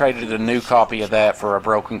remember I traded a new copy of that for a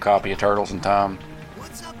broken copy of Turtles in Time,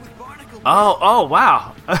 What's up with Barnacle? Oh,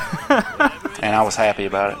 wow. and I was happy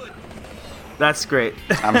about it. That's great.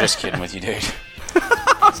 I'm just kidding with you, dude.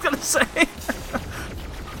 I was going to say.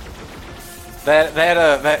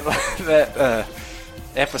 That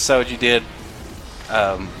episode you did,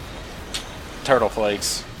 Turtle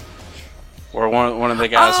Flakes, where one of the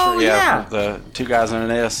guys, Oh, yeah. the two guys in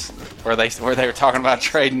an S, where they were talking about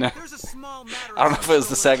trading. There's a small matter I don't know if it was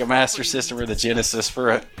the Sega Master System or the Genesis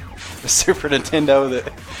for the Super Nintendo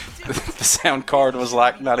that the sound card was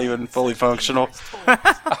like not even fully functional.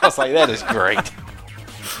 I was like, that is great.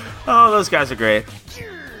 Oh, those guys are great.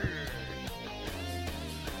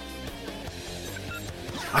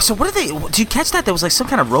 So what did they... Did you catch that? There was like some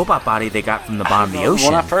kind of robot body they got from the bottom of the ocean.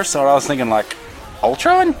 When I first saw it, I was thinking like,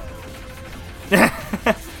 Ultron?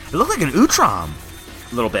 It looked like an Utrom.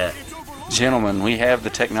 A little bit. Gentlemen, we have the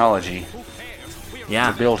technology Yeah.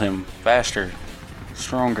 to build him faster,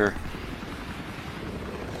 stronger.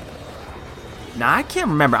 Now, I can't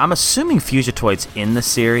remember. I'm assuming Fugitoid's in the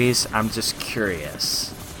series. I'm just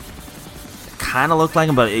curious. Kind of looked like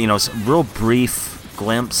him, but, you know, it's a real brief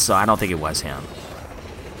glimpse, so I don't think it was him.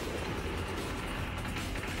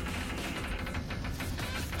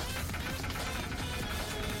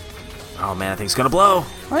 Oh, man, I think it's going to blow.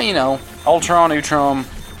 Well, you know, Ultron, Utrom,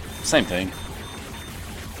 same thing.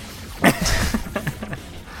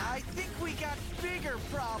 I think we got bigger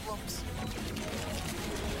problems.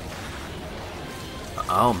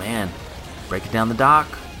 Oh, man. Breaking down the dock.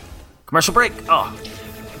 Commercial break. Oh.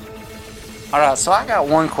 All right, so I got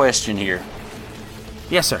one question here.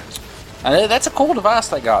 Yes, sir. That's a cool device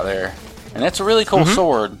they got there, and that's a really cool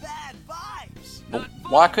sword. But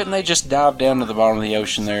why couldn't they just dive down to the bottom of the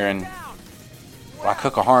ocean there and like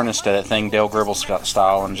hook a harness to that thing, Dale Gribble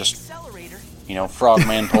style, and just,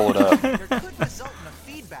 frogman pull it up?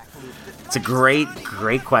 It's a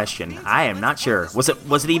great question. I am not sure. Was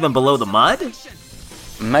it even below the mud?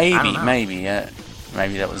 Maybe. Maybe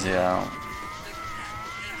that was it. I don't.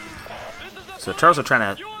 So the turtles are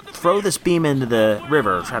trying to throw this beam into the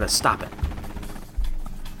river, try to stop it.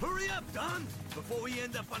 Hurry up, Don, before we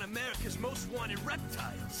end up on America's Most Wanted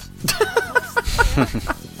Reptiles.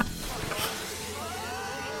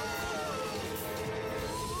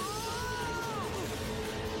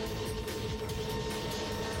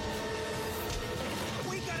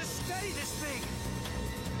 We gotta steady this thing.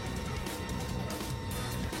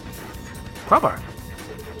 Crowbar.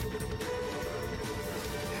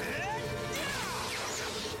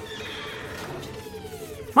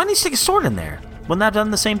 Why didn't he stick a sword in there? Wouldn't that have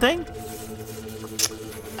done the same thing?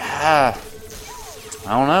 I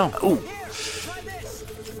don't know. Ooh.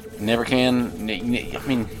 Never can. I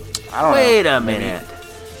mean, I don't know. Wait a minute.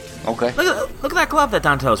 Okay. Look at that glove that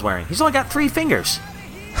Donatello's wearing. He's only got 3 fingers.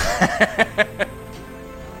 I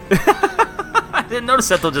didn't notice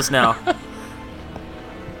that till just now.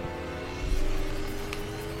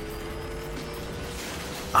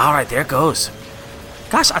 All right, there it goes.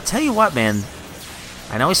 Gosh, I'll tell you what, man.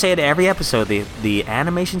 I know we say it every episode. The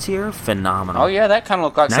animations here, phenomenal. Oh yeah, that kind of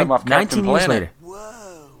looked like something off Captain 19 years Planet. later.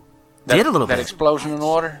 Did a little that bit. explosion in the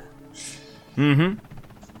water. Mm-hmm.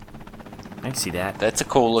 I can see that. That's a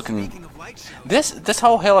cool looking. This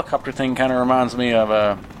whole helicopter thing kind of reminds me of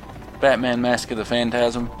Batman: Mask of the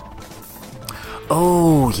Phantasm.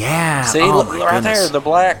 Oh yeah. See, oh, look, my right goodness. there, the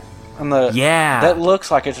black and the Yeah. That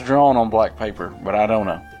looks like it's drawn on black paper, but I don't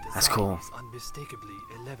know. That's cool. Unmistakably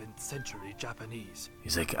 11th century Japanese.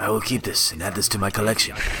 He's like, I will keep this and add this to my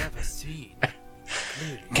collection. I've never seen.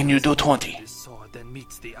 Clearly, Can you do 20? this sword then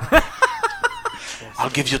meets the eye. I'll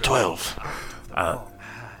give you 12. Long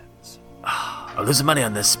hands. I'll lose money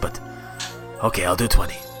on this, but okay, I'll do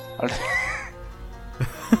 20.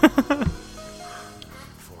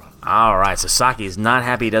 All right, so Saki is not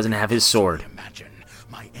happy he doesn't have his sword. Imagine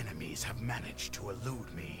my enemies have managed to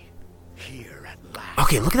elude me. Here at last.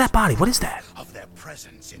 Okay, look at that body. What is that? Of their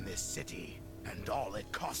presence in this city, and all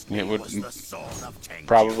it cost It me would- was the soul of Tengu.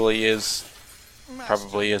 Probably is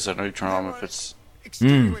a neutron if it's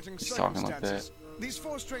Extenuating he's talking like circumstances. These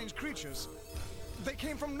 4 strange creatures, they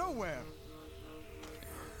came from nowhere.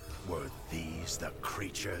 Were these the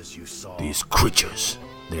creatures you saw? These creatures.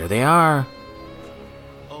 There they are.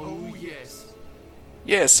 Oh, yes.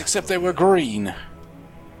 yes, except they were green.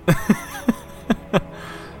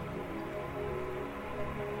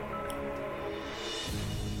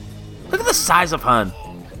 Look at the size of Hun.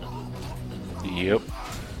 Yep.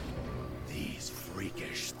 These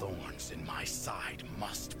freakish thorns in my side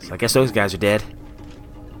must be So I guess those guys are dead.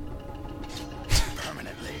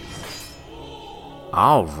 permanently.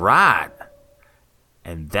 All right.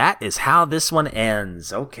 And that is how this one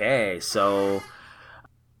ends. Okay, so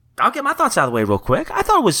I'll get my thoughts out of the way real quick. I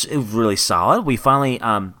thought it was really solid. We finally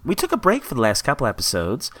we took a break for the last couple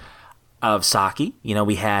episodes of Saki. You know,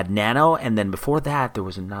 we had Nano, and then before that there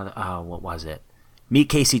was another. What was it? Meet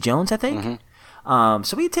Casey Jones, I think.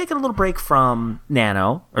 So we had taken a little break from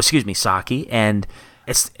Nano, or excuse me, Saki, and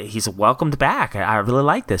he's welcomed back. I really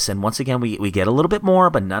like this, and once again we get a little bit more,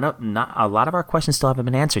 but not a lot of our questions still haven't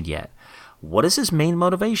been answered yet. What is his main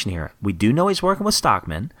motivation here? We do know he's working with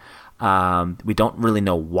Stockman. We don't really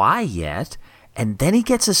know why yet. And then he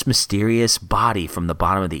gets this mysterious body from the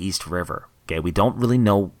bottom of the East River. Okay, we don't really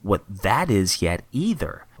know what that is yet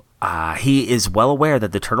either. He is well aware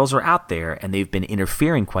that the turtles are out there and they've been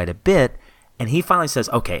interfering quite a bit. And he finally says,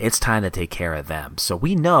 okay, it's time to take care of them. So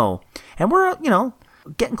we know, and we're,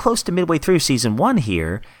 getting close to midway through season 1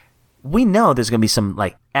 here. We know there's going to be some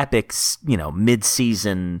like epic,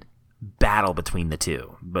 mid-season battle between the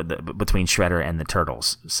two, between Shredder and the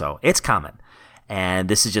Turtles. So it's coming. And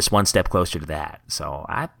this is just one step closer to that. So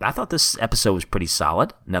I thought this episode was pretty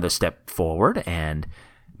solid. Another step forward. And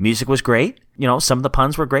music was great. Some of the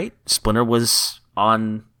puns were great. Splinter was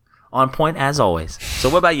on point as always. So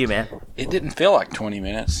what about you, man? It didn't feel like 20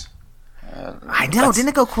 minutes. I know. Didn't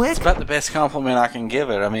it go quick? It's about the best compliment I can give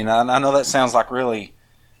it. I mean, I know that sounds like really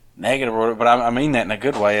negative, but I mean that in a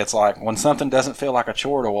good way. It's like when something doesn't feel like a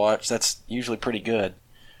chore to watch, that's usually pretty good.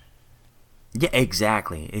 Yeah,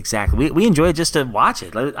 exactly. We enjoy it just to watch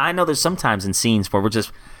it. I know there's sometimes in scenes where we're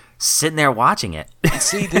just sitting there watching it.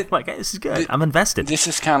 See, like, hey, this is good. I'm invested. This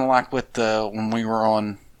is kind of like with when we were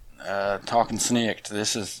on Talking Snicked.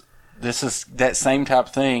 This is that same type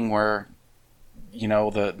of thing where, you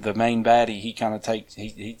know, the main baddie, he kind of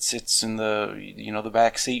he sits in the, you know, the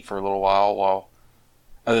back seat for a little while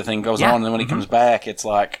other thing goes on, and then when he comes back, it's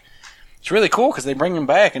like, it's really cool because they bring him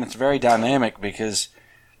back, and it's very dynamic because,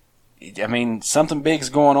 I mean, something big's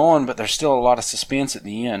going on, but there's still a lot of suspense at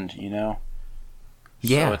the end, you know?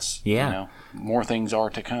 Yeah, so it's, you know, more things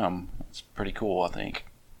are to come. It's pretty cool, I think.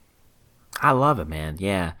 I love it, man.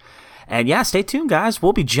 Yeah. And yeah, stay tuned, guys.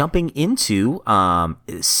 We'll be jumping into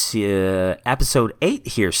episode 8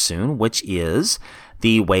 here soon, which is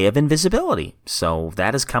The Way of Invisibility. So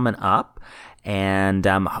that is coming up. And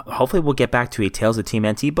hopefully we'll get back to a Tales of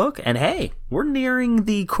TMNT book. And hey, we're nearing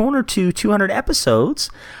the corner to 200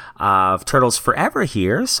 episodes of Turtles Forever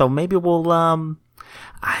here. So maybe we'll,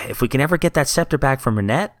 if we can ever get that scepter back from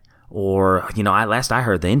Renette, or, you know, last I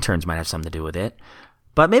heard the interns might have something to do with it.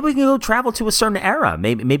 But maybe we can go travel to a certain era.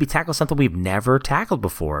 Maybe tackle something we've never tackled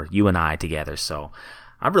before, you and I together. So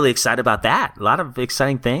I'm really excited about that. A lot of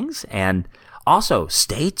exciting things. And also,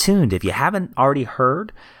 stay tuned. If you haven't already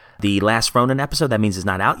heard the Last Ronin episode, that means it's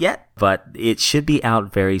not out yet, but it should be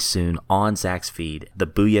out very soon on Zach's feed, the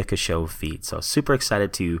Booyaka Show feed. So super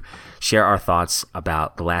excited to share our thoughts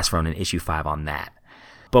about The Last Ronin issue 5 on that.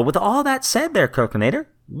 But with all that said there, Coconator,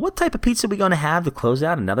 what type of pizza are we going to have to close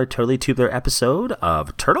out another Totally Tubular episode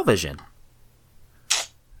of Turtle Vision?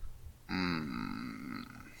 I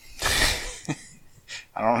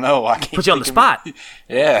don't know. I can't put you on the spot.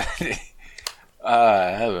 Yeah.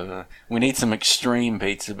 We need some extreme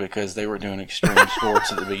pizza because they were doing extreme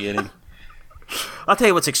sports at the beginning. I'll tell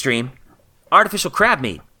you what's extreme. Artificial crab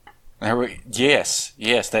meat. Yes,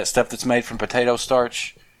 that stuff that's made from potato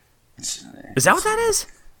starch. Is that what that is?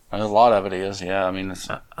 A lot of it is, yeah. I mean,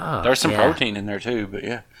 there's some protein in there too, but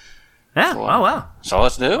yeah. Yeah, so, oh well. So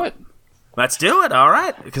let's do it. Let's do it, all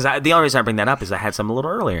right. Because the only reason I bring that up is I had some a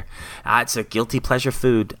little earlier. It's a guilty pleasure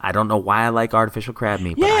food. I don't know why I like artificial crab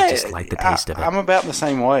meat, but I just like the taste of it. I'm about the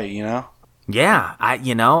same way, you know? Yeah,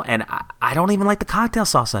 and I don't even like the cocktail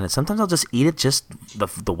sauce on it. Sometimes I'll just eat it just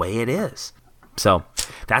the way it is. So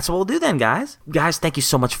that's what we'll do then, guys. Guys, thank you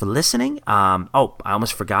so much for listening. I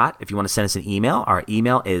almost forgot. If you want to send us an email, our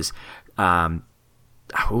email is, I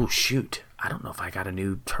don't know if I got a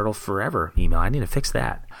new Turtle Forever email. I need to fix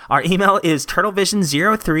that. Our email is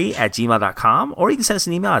turtlevision03@gmail.com, or you can send us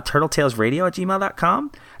an email at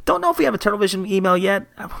turtletalesradio@gmail.com. Don't know if we have a Turtle Vision email yet.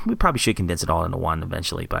 We probably should condense it all into one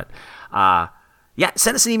eventually, but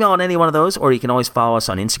send us an email on any one of those, or you can always follow us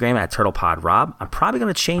on Instagram at TurtlePodRob. I'm probably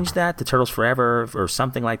going to change that to Turtles Forever or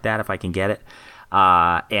something like that if I can get it.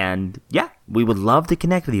 We would love to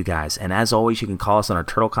connect with you guys. And as always, you can call us on our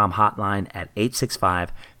TurtleCom hotline at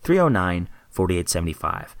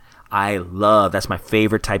 865-309-4875. That's my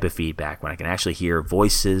favorite type of feedback, when I can actually hear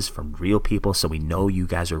voices from real people, so we know you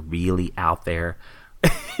guys are really out there.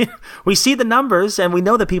 We see the numbers and we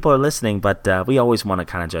know that people are listening, but we always want to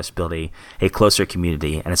kind of just build a closer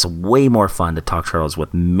community, and it's way more fun to talk Turtles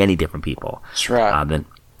with many different people. That's right.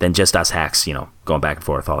 Than just us hacks, going back and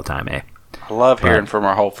forth all the time, eh? I love hearing from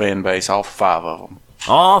our whole fan base, all 5 of them.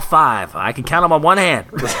 All 5. I can count them on one hand.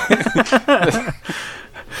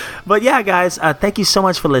 But yeah, guys, thank you so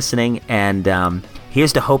much for listening, and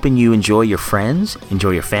here's to hoping you enjoy your friends, enjoy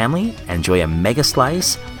your family, and enjoy a mega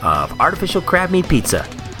slice of artificial crab meat pizza.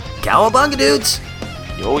 Cowabunga, dudes!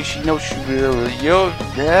 I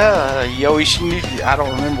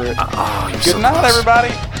don't remember it. Good so night, close. everybody.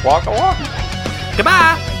 Waka waka.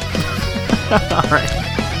 Goodbye! All right.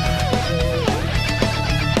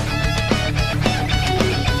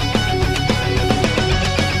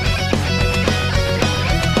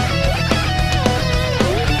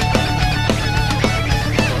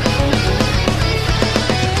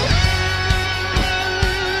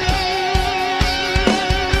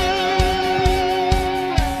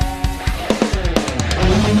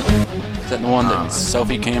 Is that the one that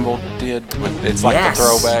Sophie Campbell did? It's like Yes. the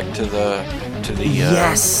throwback to the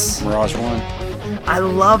Yes. Mirage One. I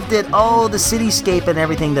loved it. Oh, the cityscape and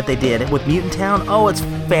everything that they did with Mutant Town. Oh, it's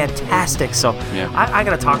fantastic. So Yeah. I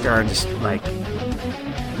got to talk to her and just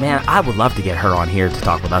man, I would love to get her on here to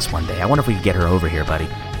talk with us one day. I wonder if we could get her over here, buddy.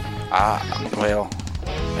 Well,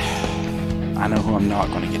 I know who I'm not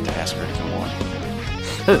going to get to ask her if I want.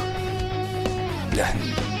 Who?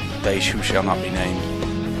 They who shall not be named.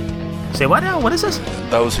 Say what now? What is this?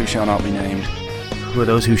 Those who shall not be named. Who are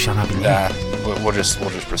those who shall not be named? We'll just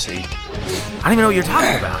proceed. I don't even know what you're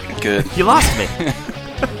talking about. Good. You lost me.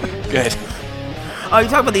 Good. Oh, you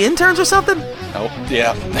talking about the interns or something? Oh,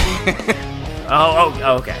 yeah.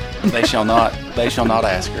 Oh, okay. They shall not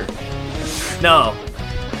ask her. No.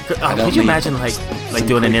 Could you need imagine like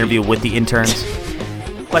doing an interview with the interns,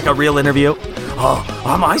 like a real interview? Oh,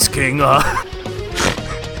 I'm Ice King. I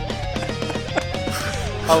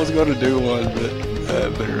was going to do one, but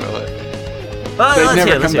better not. They'd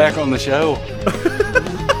never come back on the show.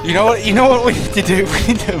 You know what we need to do? We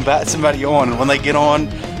need to invite somebody on, and when they get on,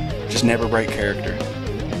 just never break character.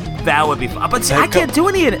 That would be fun. But see, I can't do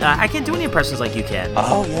any impressions like you can.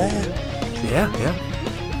 Oh yeah.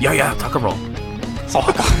 Yeah. Tuck and roll. Well,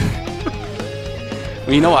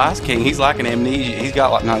 you know Ice King, he's like an amnesia. He's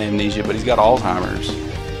got like not amnesia, but he's got Alzheimer's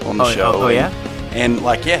on the show. Oh yeah. And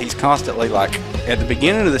like he's constantly like at the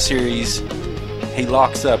beginning of the series, he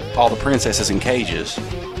locks up all the princesses in cages.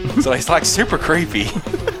 So he's like super creepy.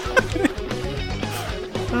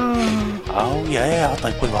 Oh yeah, I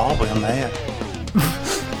think we've all been there.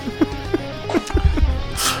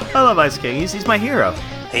 I love Ice King. He's my hero.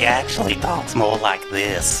 He actually talks more like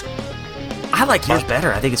this. I like yours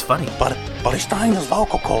better. I think it's funny. But he strains his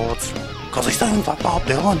vocal cords, because he sings like Bob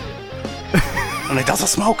Dylan. And he doesn't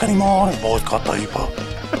smoke anymore, and his voice got deeper.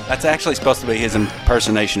 That's actually supposed to be his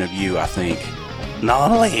impersonation of you, I think.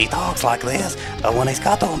 Not only he talks like this, but when he's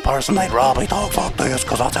got to impersonate Rob, he talks like this,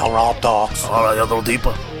 because that's how Rob talks. All right, a little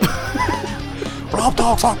deeper. Rob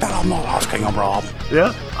talks like that. I'm not Ice King, I'm Rob.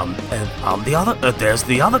 Yeah. I'm the other. There's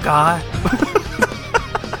the other guy.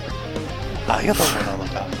 How you doing, other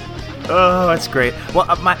guy? Oh, that's great. Well,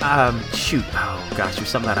 shoot. Oh gosh, there's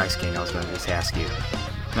something about Ice King I was going to just ask you.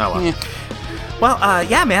 Oh well. Yeah. Well,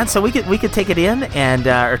 yeah, man. So we could take it in, and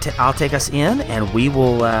I'll take us in, and we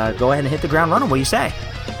will go ahead and hit the ground running. What do you say?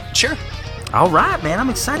 Sure. All right, man. I'm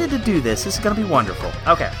excited to do this. This is going to be wonderful.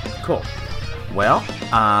 Okay, cool. Well,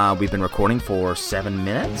 we've been recording for 7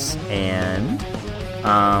 minutes, and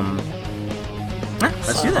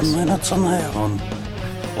let's do this. 7 minutes and 11.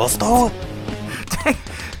 Let's do it.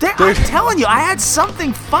 I'm telling you, I had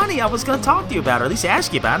something funny I was going to talk to you about, or at least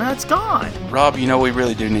ask you about, and it's gone. Rob, we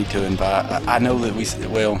really do need to invite. I know that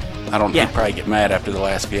I don't Yeah. He'd probably get mad after the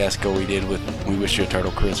last fiasco we did with We Wish You a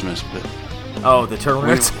Turtle Christmas, but Oh, the turtle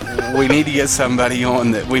nerds? we need to get somebody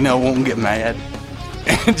on that we know won't get mad.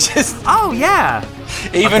 And just Oh, yeah.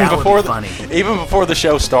 even that would before be funny. even before the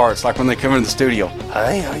show starts, like when they come in the studio.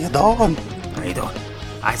 Hey, how you doing? How you doing?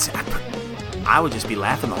 I would just be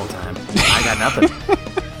laughing the whole time. I got nothing.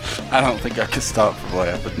 I don't think I could stop from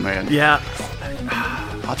laughing, man. Yeah.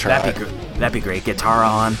 I'll try. That'd be great. Get Tara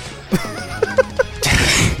on.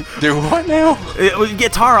 Do what now? We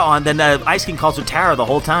get Tara on, then Ice King calls her Tara the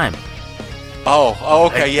whole time. Oh,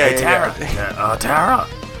 okay, Hey, yeah. Tara. Tara.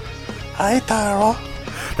 Hey, Tara.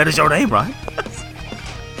 That is your name, right?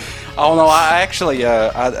 Oh no, I actually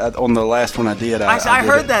on the last one I did. I did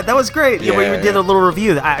heard it. that. That was great. Yeah, we did yeah. a little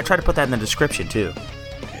review. I tried to put that in the description too.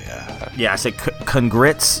 Yeah, I said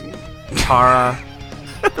congrats, Tara.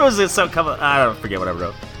 There was some I don't forget what I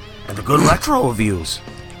wrote. And the good retro reviews.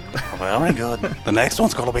 Very good. The next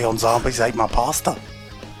one's going to be on Zombies Ate My Pasta.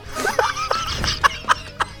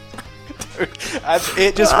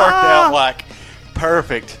 It just worked out like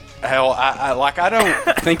perfect. Hell, I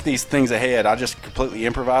don't think these things ahead. I just completely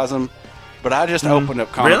improvise them. But I just opened up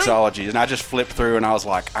Comixology and I just flipped through and I was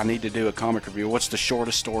like, I need to do a comic review. What's the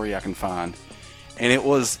shortest story I can find? And it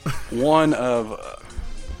was one of,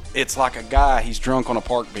 it's like a guy, he's drunk on a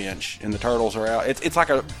park bench and the turtles are out. It's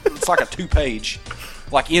like a 2-page,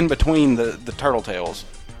 like in between the turtle tails.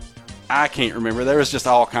 I can't remember. There was just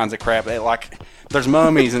all kinds of crap. There's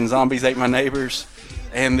mummies and Zombies Ate My Neighbors,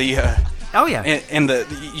 and the oh yeah, and the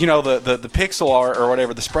the pixel art or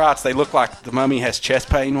whatever, the sprites, they look like the mummy has chest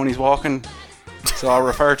pain when he's walking. So I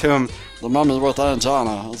refer to him, the mummy with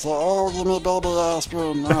angina. It's like, oh, give me baby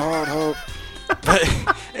aspirin, my heart hope. But,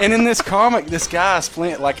 and in this comic, this guy's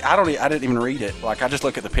like I didn't even read it. Like I just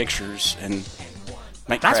look at the pictures and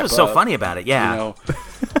make. That's crap what's so up, funny about it. Yeah. You know?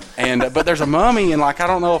 And but there's a mummy, and like I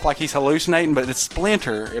don't know if like he's hallucinating, but it's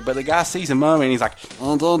Splinter. But the guy sees a mummy, and he's like,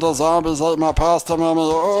 and then the zombies ate my pasta, mummy.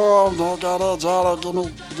 Oh, I got a jar. Give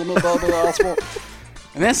me baby aspirin.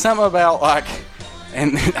 And then something about like,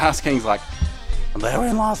 and Ice King's like,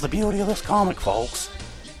 Therein lies the beauty of this comic, folks.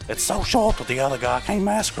 It's so short that the other guy can't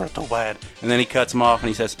master it too bad. and then he cuts him off, and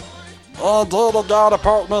he says, And then the guy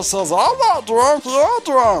department says, I'm not drunk, you're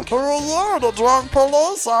drunk. Who are you, the drunk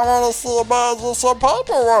police? I want to see about some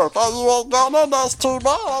paperwork. You ain't got none, that's too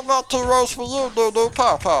bad. I got 2 rows for you, do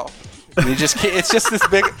papa. and it's just this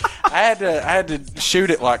big. I had to shoot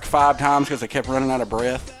it like 5 times because I kept running out of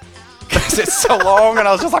breath. Because it's so long, and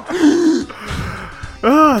I was just like,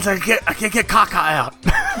 Oh, it's like I can't get caca out.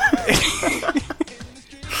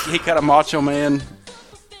 he cut a Macho Man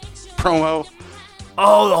promo.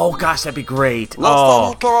 Oh gosh, that'd be great. Next time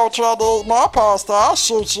you Oh, come out trying to eat my pasta, I'll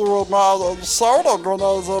shoot you with my soda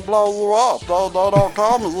grenades and blow you up. They don't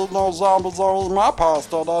call me, you know, zombies don't eat my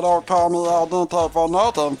pasta. They don't call me Al Dente for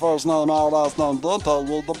nothing. First name out, last name Dente,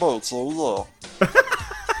 read the boot, so yeah.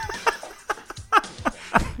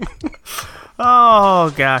 oh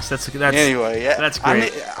gosh, that's Anyway, yeah, that's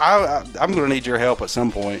great. I'm going to need your help at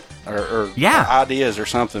some point, or Yeah. ideas or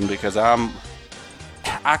something, because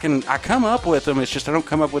I come up with them. It's just I don't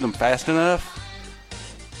come up with them fast enough.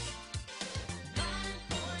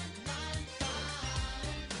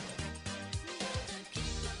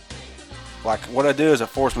 Like what I do is I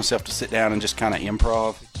force myself to sit down and just kind of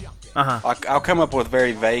improv. I'll come up with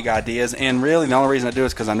very vague ideas, and really the only reason I do it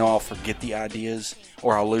is because I know I'll forget the ideas,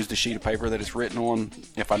 or I'll lose the sheet of paper that it's written on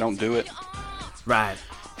if I don't do it. Right.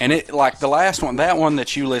 And it, like the last one, that one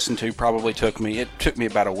that you listened to probably took me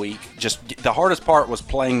about a week. Just the hardest part was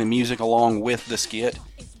playing the music along with the skit.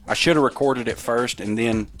 I should have recorded it first and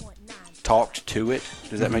then talked to it.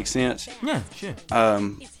 Does that make sense? Yeah, sure.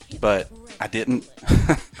 But I didn't.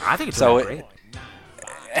 I think it's so great.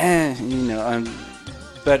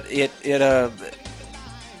 But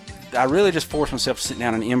I really just force myself to sit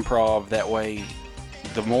down and improv. That way,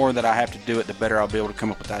 the more that I have to do it, the better I'll be able to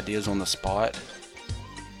come up with ideas on the spot.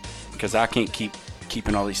 Because I can't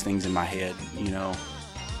keeping all these things in my head,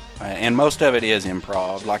 and most of it is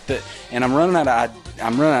improv. And I'm running out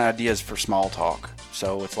of ideas for small talk.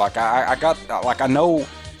 So it's like I know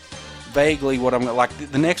vaguely what I'm like.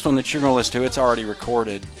 The next one that you're gonna listen to, it's already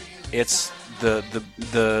recorded. It's the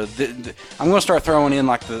I'm gonna start throwing in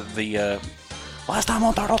like the last time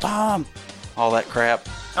on Turtle Time, all that crap.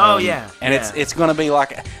 Oh yeah, and yeah. it's gonna be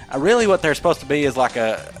like really what they're supposed to be is like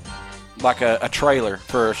a trailer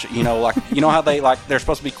for how they're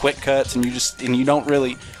supposed to be quick cuts, and you don't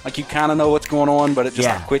really you kind of know what's going on, but it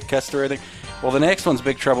just quick cuts through everything. Well, the next one's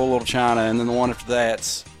Big Trouble in Little China, and then the one after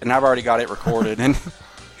that's, and I've already got it recorded. And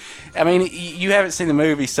I mean, you haven't seen the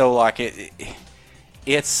movie, so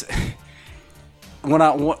it's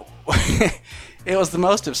it was the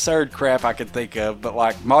most absurd crap I could think of.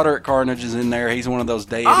 But Moderate Carnage is in there. He's one of those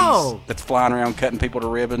deities that's flying around cutting people to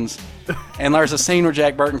ribbons. And there's a scene where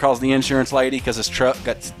Jack Burton calls the insurance lady because his truck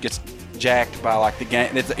gets jacked by the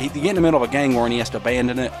gang. He get in the middle of a gang war and he has to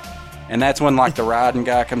abandon it. And that's when the riding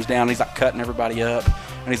guy comes down and he's cutting everybody up.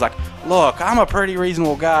 And he's like, look, I'm a pretty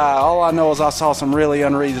reasonable guy. All I know is I saw some really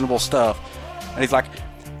unreasonable stuff. And he's like,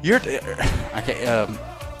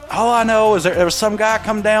 all I know is there was some guy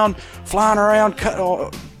come down flying around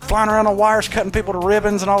on wires, cutting people to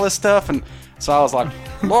ribbons and all this stuff. And so I was like,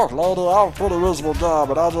 Look, lady, I'm a pretty reasonable guy,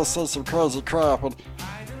 but I just said some crazy crap. And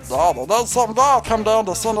there's some guy come down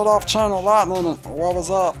to send it off Channel Lightning, and what was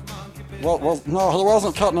that? No, he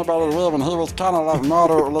wasn't cutting anybody to ribbon. He was kind of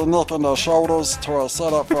moderately nicking their shoulders to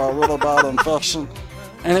set up for a really bad infection.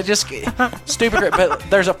 And it just stupid. But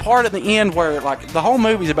there's a part at the end where the whole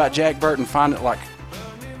movie's about Jack Burton finding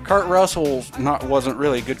Kurt Russell wasn't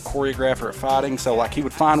really a good choreographer at fighting, so he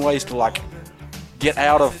would find ways to get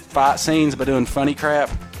out of fight scenes by doing funny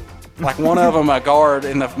crap. One of them, a guard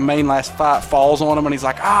in the main last fight, falls on him, and he's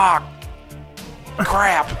like,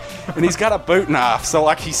 crap. And he's got a boot knife, so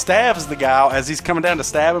he stabs the guy as he's coming down to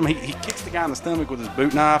stab him. He kicks the guy in the stomach with his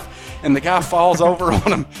boot knife, and the guy falls over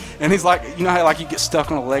on him. And he's like, you know how you get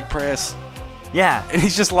stuck on a leg press? Yeah. And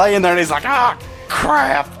he's just laying there, and he's like,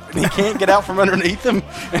 crap. And he can't get out from underneath him.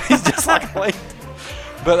 And he's just laying.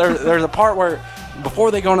 But there's a part where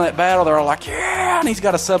before they go into that battle, they're all like, yeah, and he's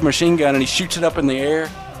got a submachine gun, and he shoots it up in the air.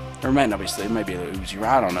 Or it might not be, maybe a Uzi,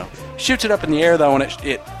 I don't know. Shoots it up in the air, though, and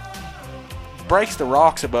it breaks the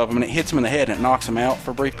rocks above him, and it hits him in the head, and it knocks him out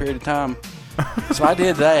for a brief period of time. So I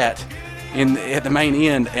did that at the main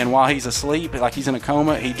end, and while he's asleep, he's in a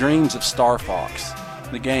coma, he dreams of Star Fox,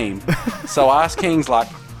 the game. So Ice King's like,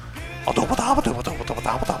 and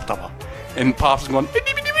Pops is going,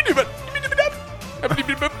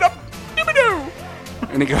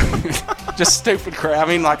 and he goes, just stupid crap. I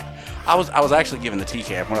mean, I was actually given the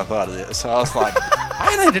TCAP when I thought of this, so I was like,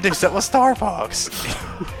 I need to do something with Star Fox.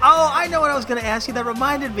 Oh, I know what I was going to ask you. That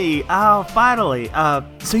reminded me. Oh, finally.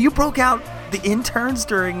 So you broke out the interns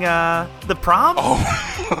during the prom? Oh.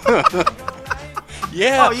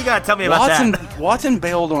 Yeah. Oh, you got to tell me about that. Watson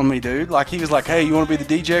bailed on me, dude. He was like, hey, you want to be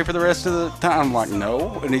the DJ for the rest of the time? I'm like,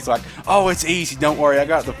 no. And he's like, oh, it's easy. Don't worry. I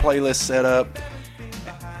got the playlist set up.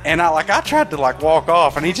 And I tried to walk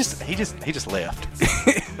off, and he just left.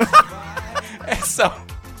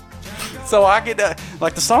 So I get the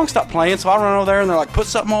song stopped playing, so I run over there and they're like, put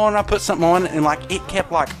something on, and I put something on, and it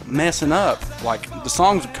kept messing up. The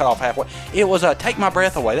songs would cut off halfway. It was Take My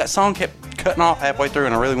Breath Away. That song kept cutting off halfway through,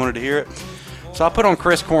 and I really wanted to hear it. So So I put on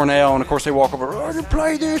Chris Cornell, and of course they walk over, oh,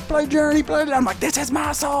 play this, play Journey, play that. I'm like, this is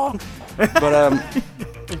my song. But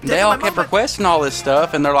they all kept requesting all this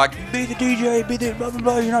stuff, and they're like, be the DJ, be the blah, blah,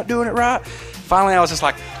 blah, you're not doing it right. Finally, I was just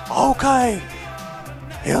like, Okay,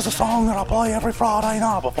 here's a song that I play every Friday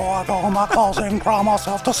night before I go in my closet and cry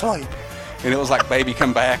myself to sleep. and it was like Baby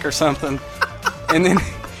Come Back or something. And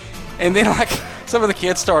then like some of the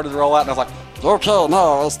kids started to roll out, and I was like, Okay,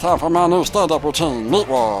 now it's time for my new stand-up routine.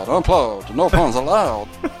 Meatwad, unplugged, no puns allowed.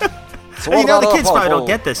 So You know, the about kids probably airplane don't food?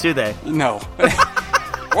 get this, do they? no.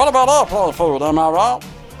 What about airplane food? Am I right?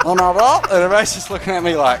 Am I right? And everybody's just looking at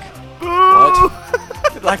me like,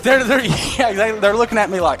 what? Like they're yeah, exactly. They're looking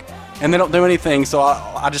at me like, and they don't do anything. So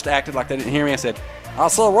I just acted like they didn't hear me. I said, I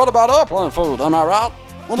said, what about airplane food? Am I right?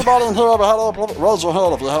 Anybody in here ever had airplane? Raise your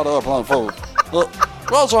hand if you had airplane food.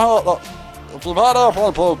 Raise your hand. If you've had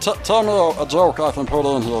airplane food, tell me a joke I can put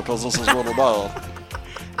in here, because this is really bad.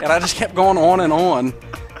 and I just kept going on.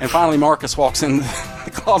 And finally, Marcus walks in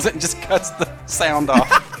the closet and just cuts the sound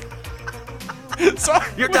off. So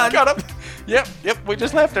You're we done. got up. Yep. We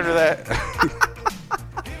just left after that.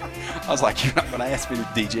 I was like, you're not going to ask me to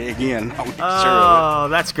DJ again. I'm sure of Oh,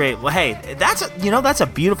 that's great. Well, hey, that's a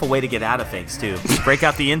beautiful way to get out of things too. Break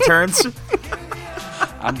out the interns. it.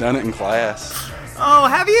 I've done it in class. Oh,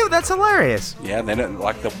 have you? That's hilarious. Yeah, they don't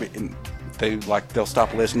like they'll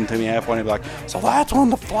stop listening to me halfway and be like, So that's when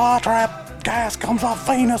the flytrap gas comes off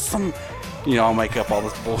Venus and you know, I'll make up all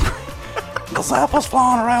this bull. Gazappa's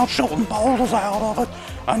flying around shooting boulders out of it,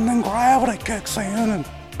 and then gravity kicks in and...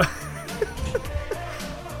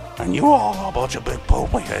 and you all are a bunch of big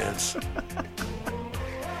poopy heads.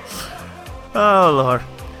 Oh, Lord.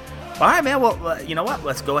 All right, man. Well, you know what?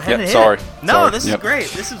 Let's go ahead Yep, and hit sorry. it. No, Sorry. this is Yep. great.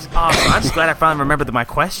 This is awesome. I'm just glad I finally remembered my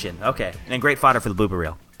question. Okay. And great fodder for the blooper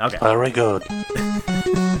reel. Okay. Very good.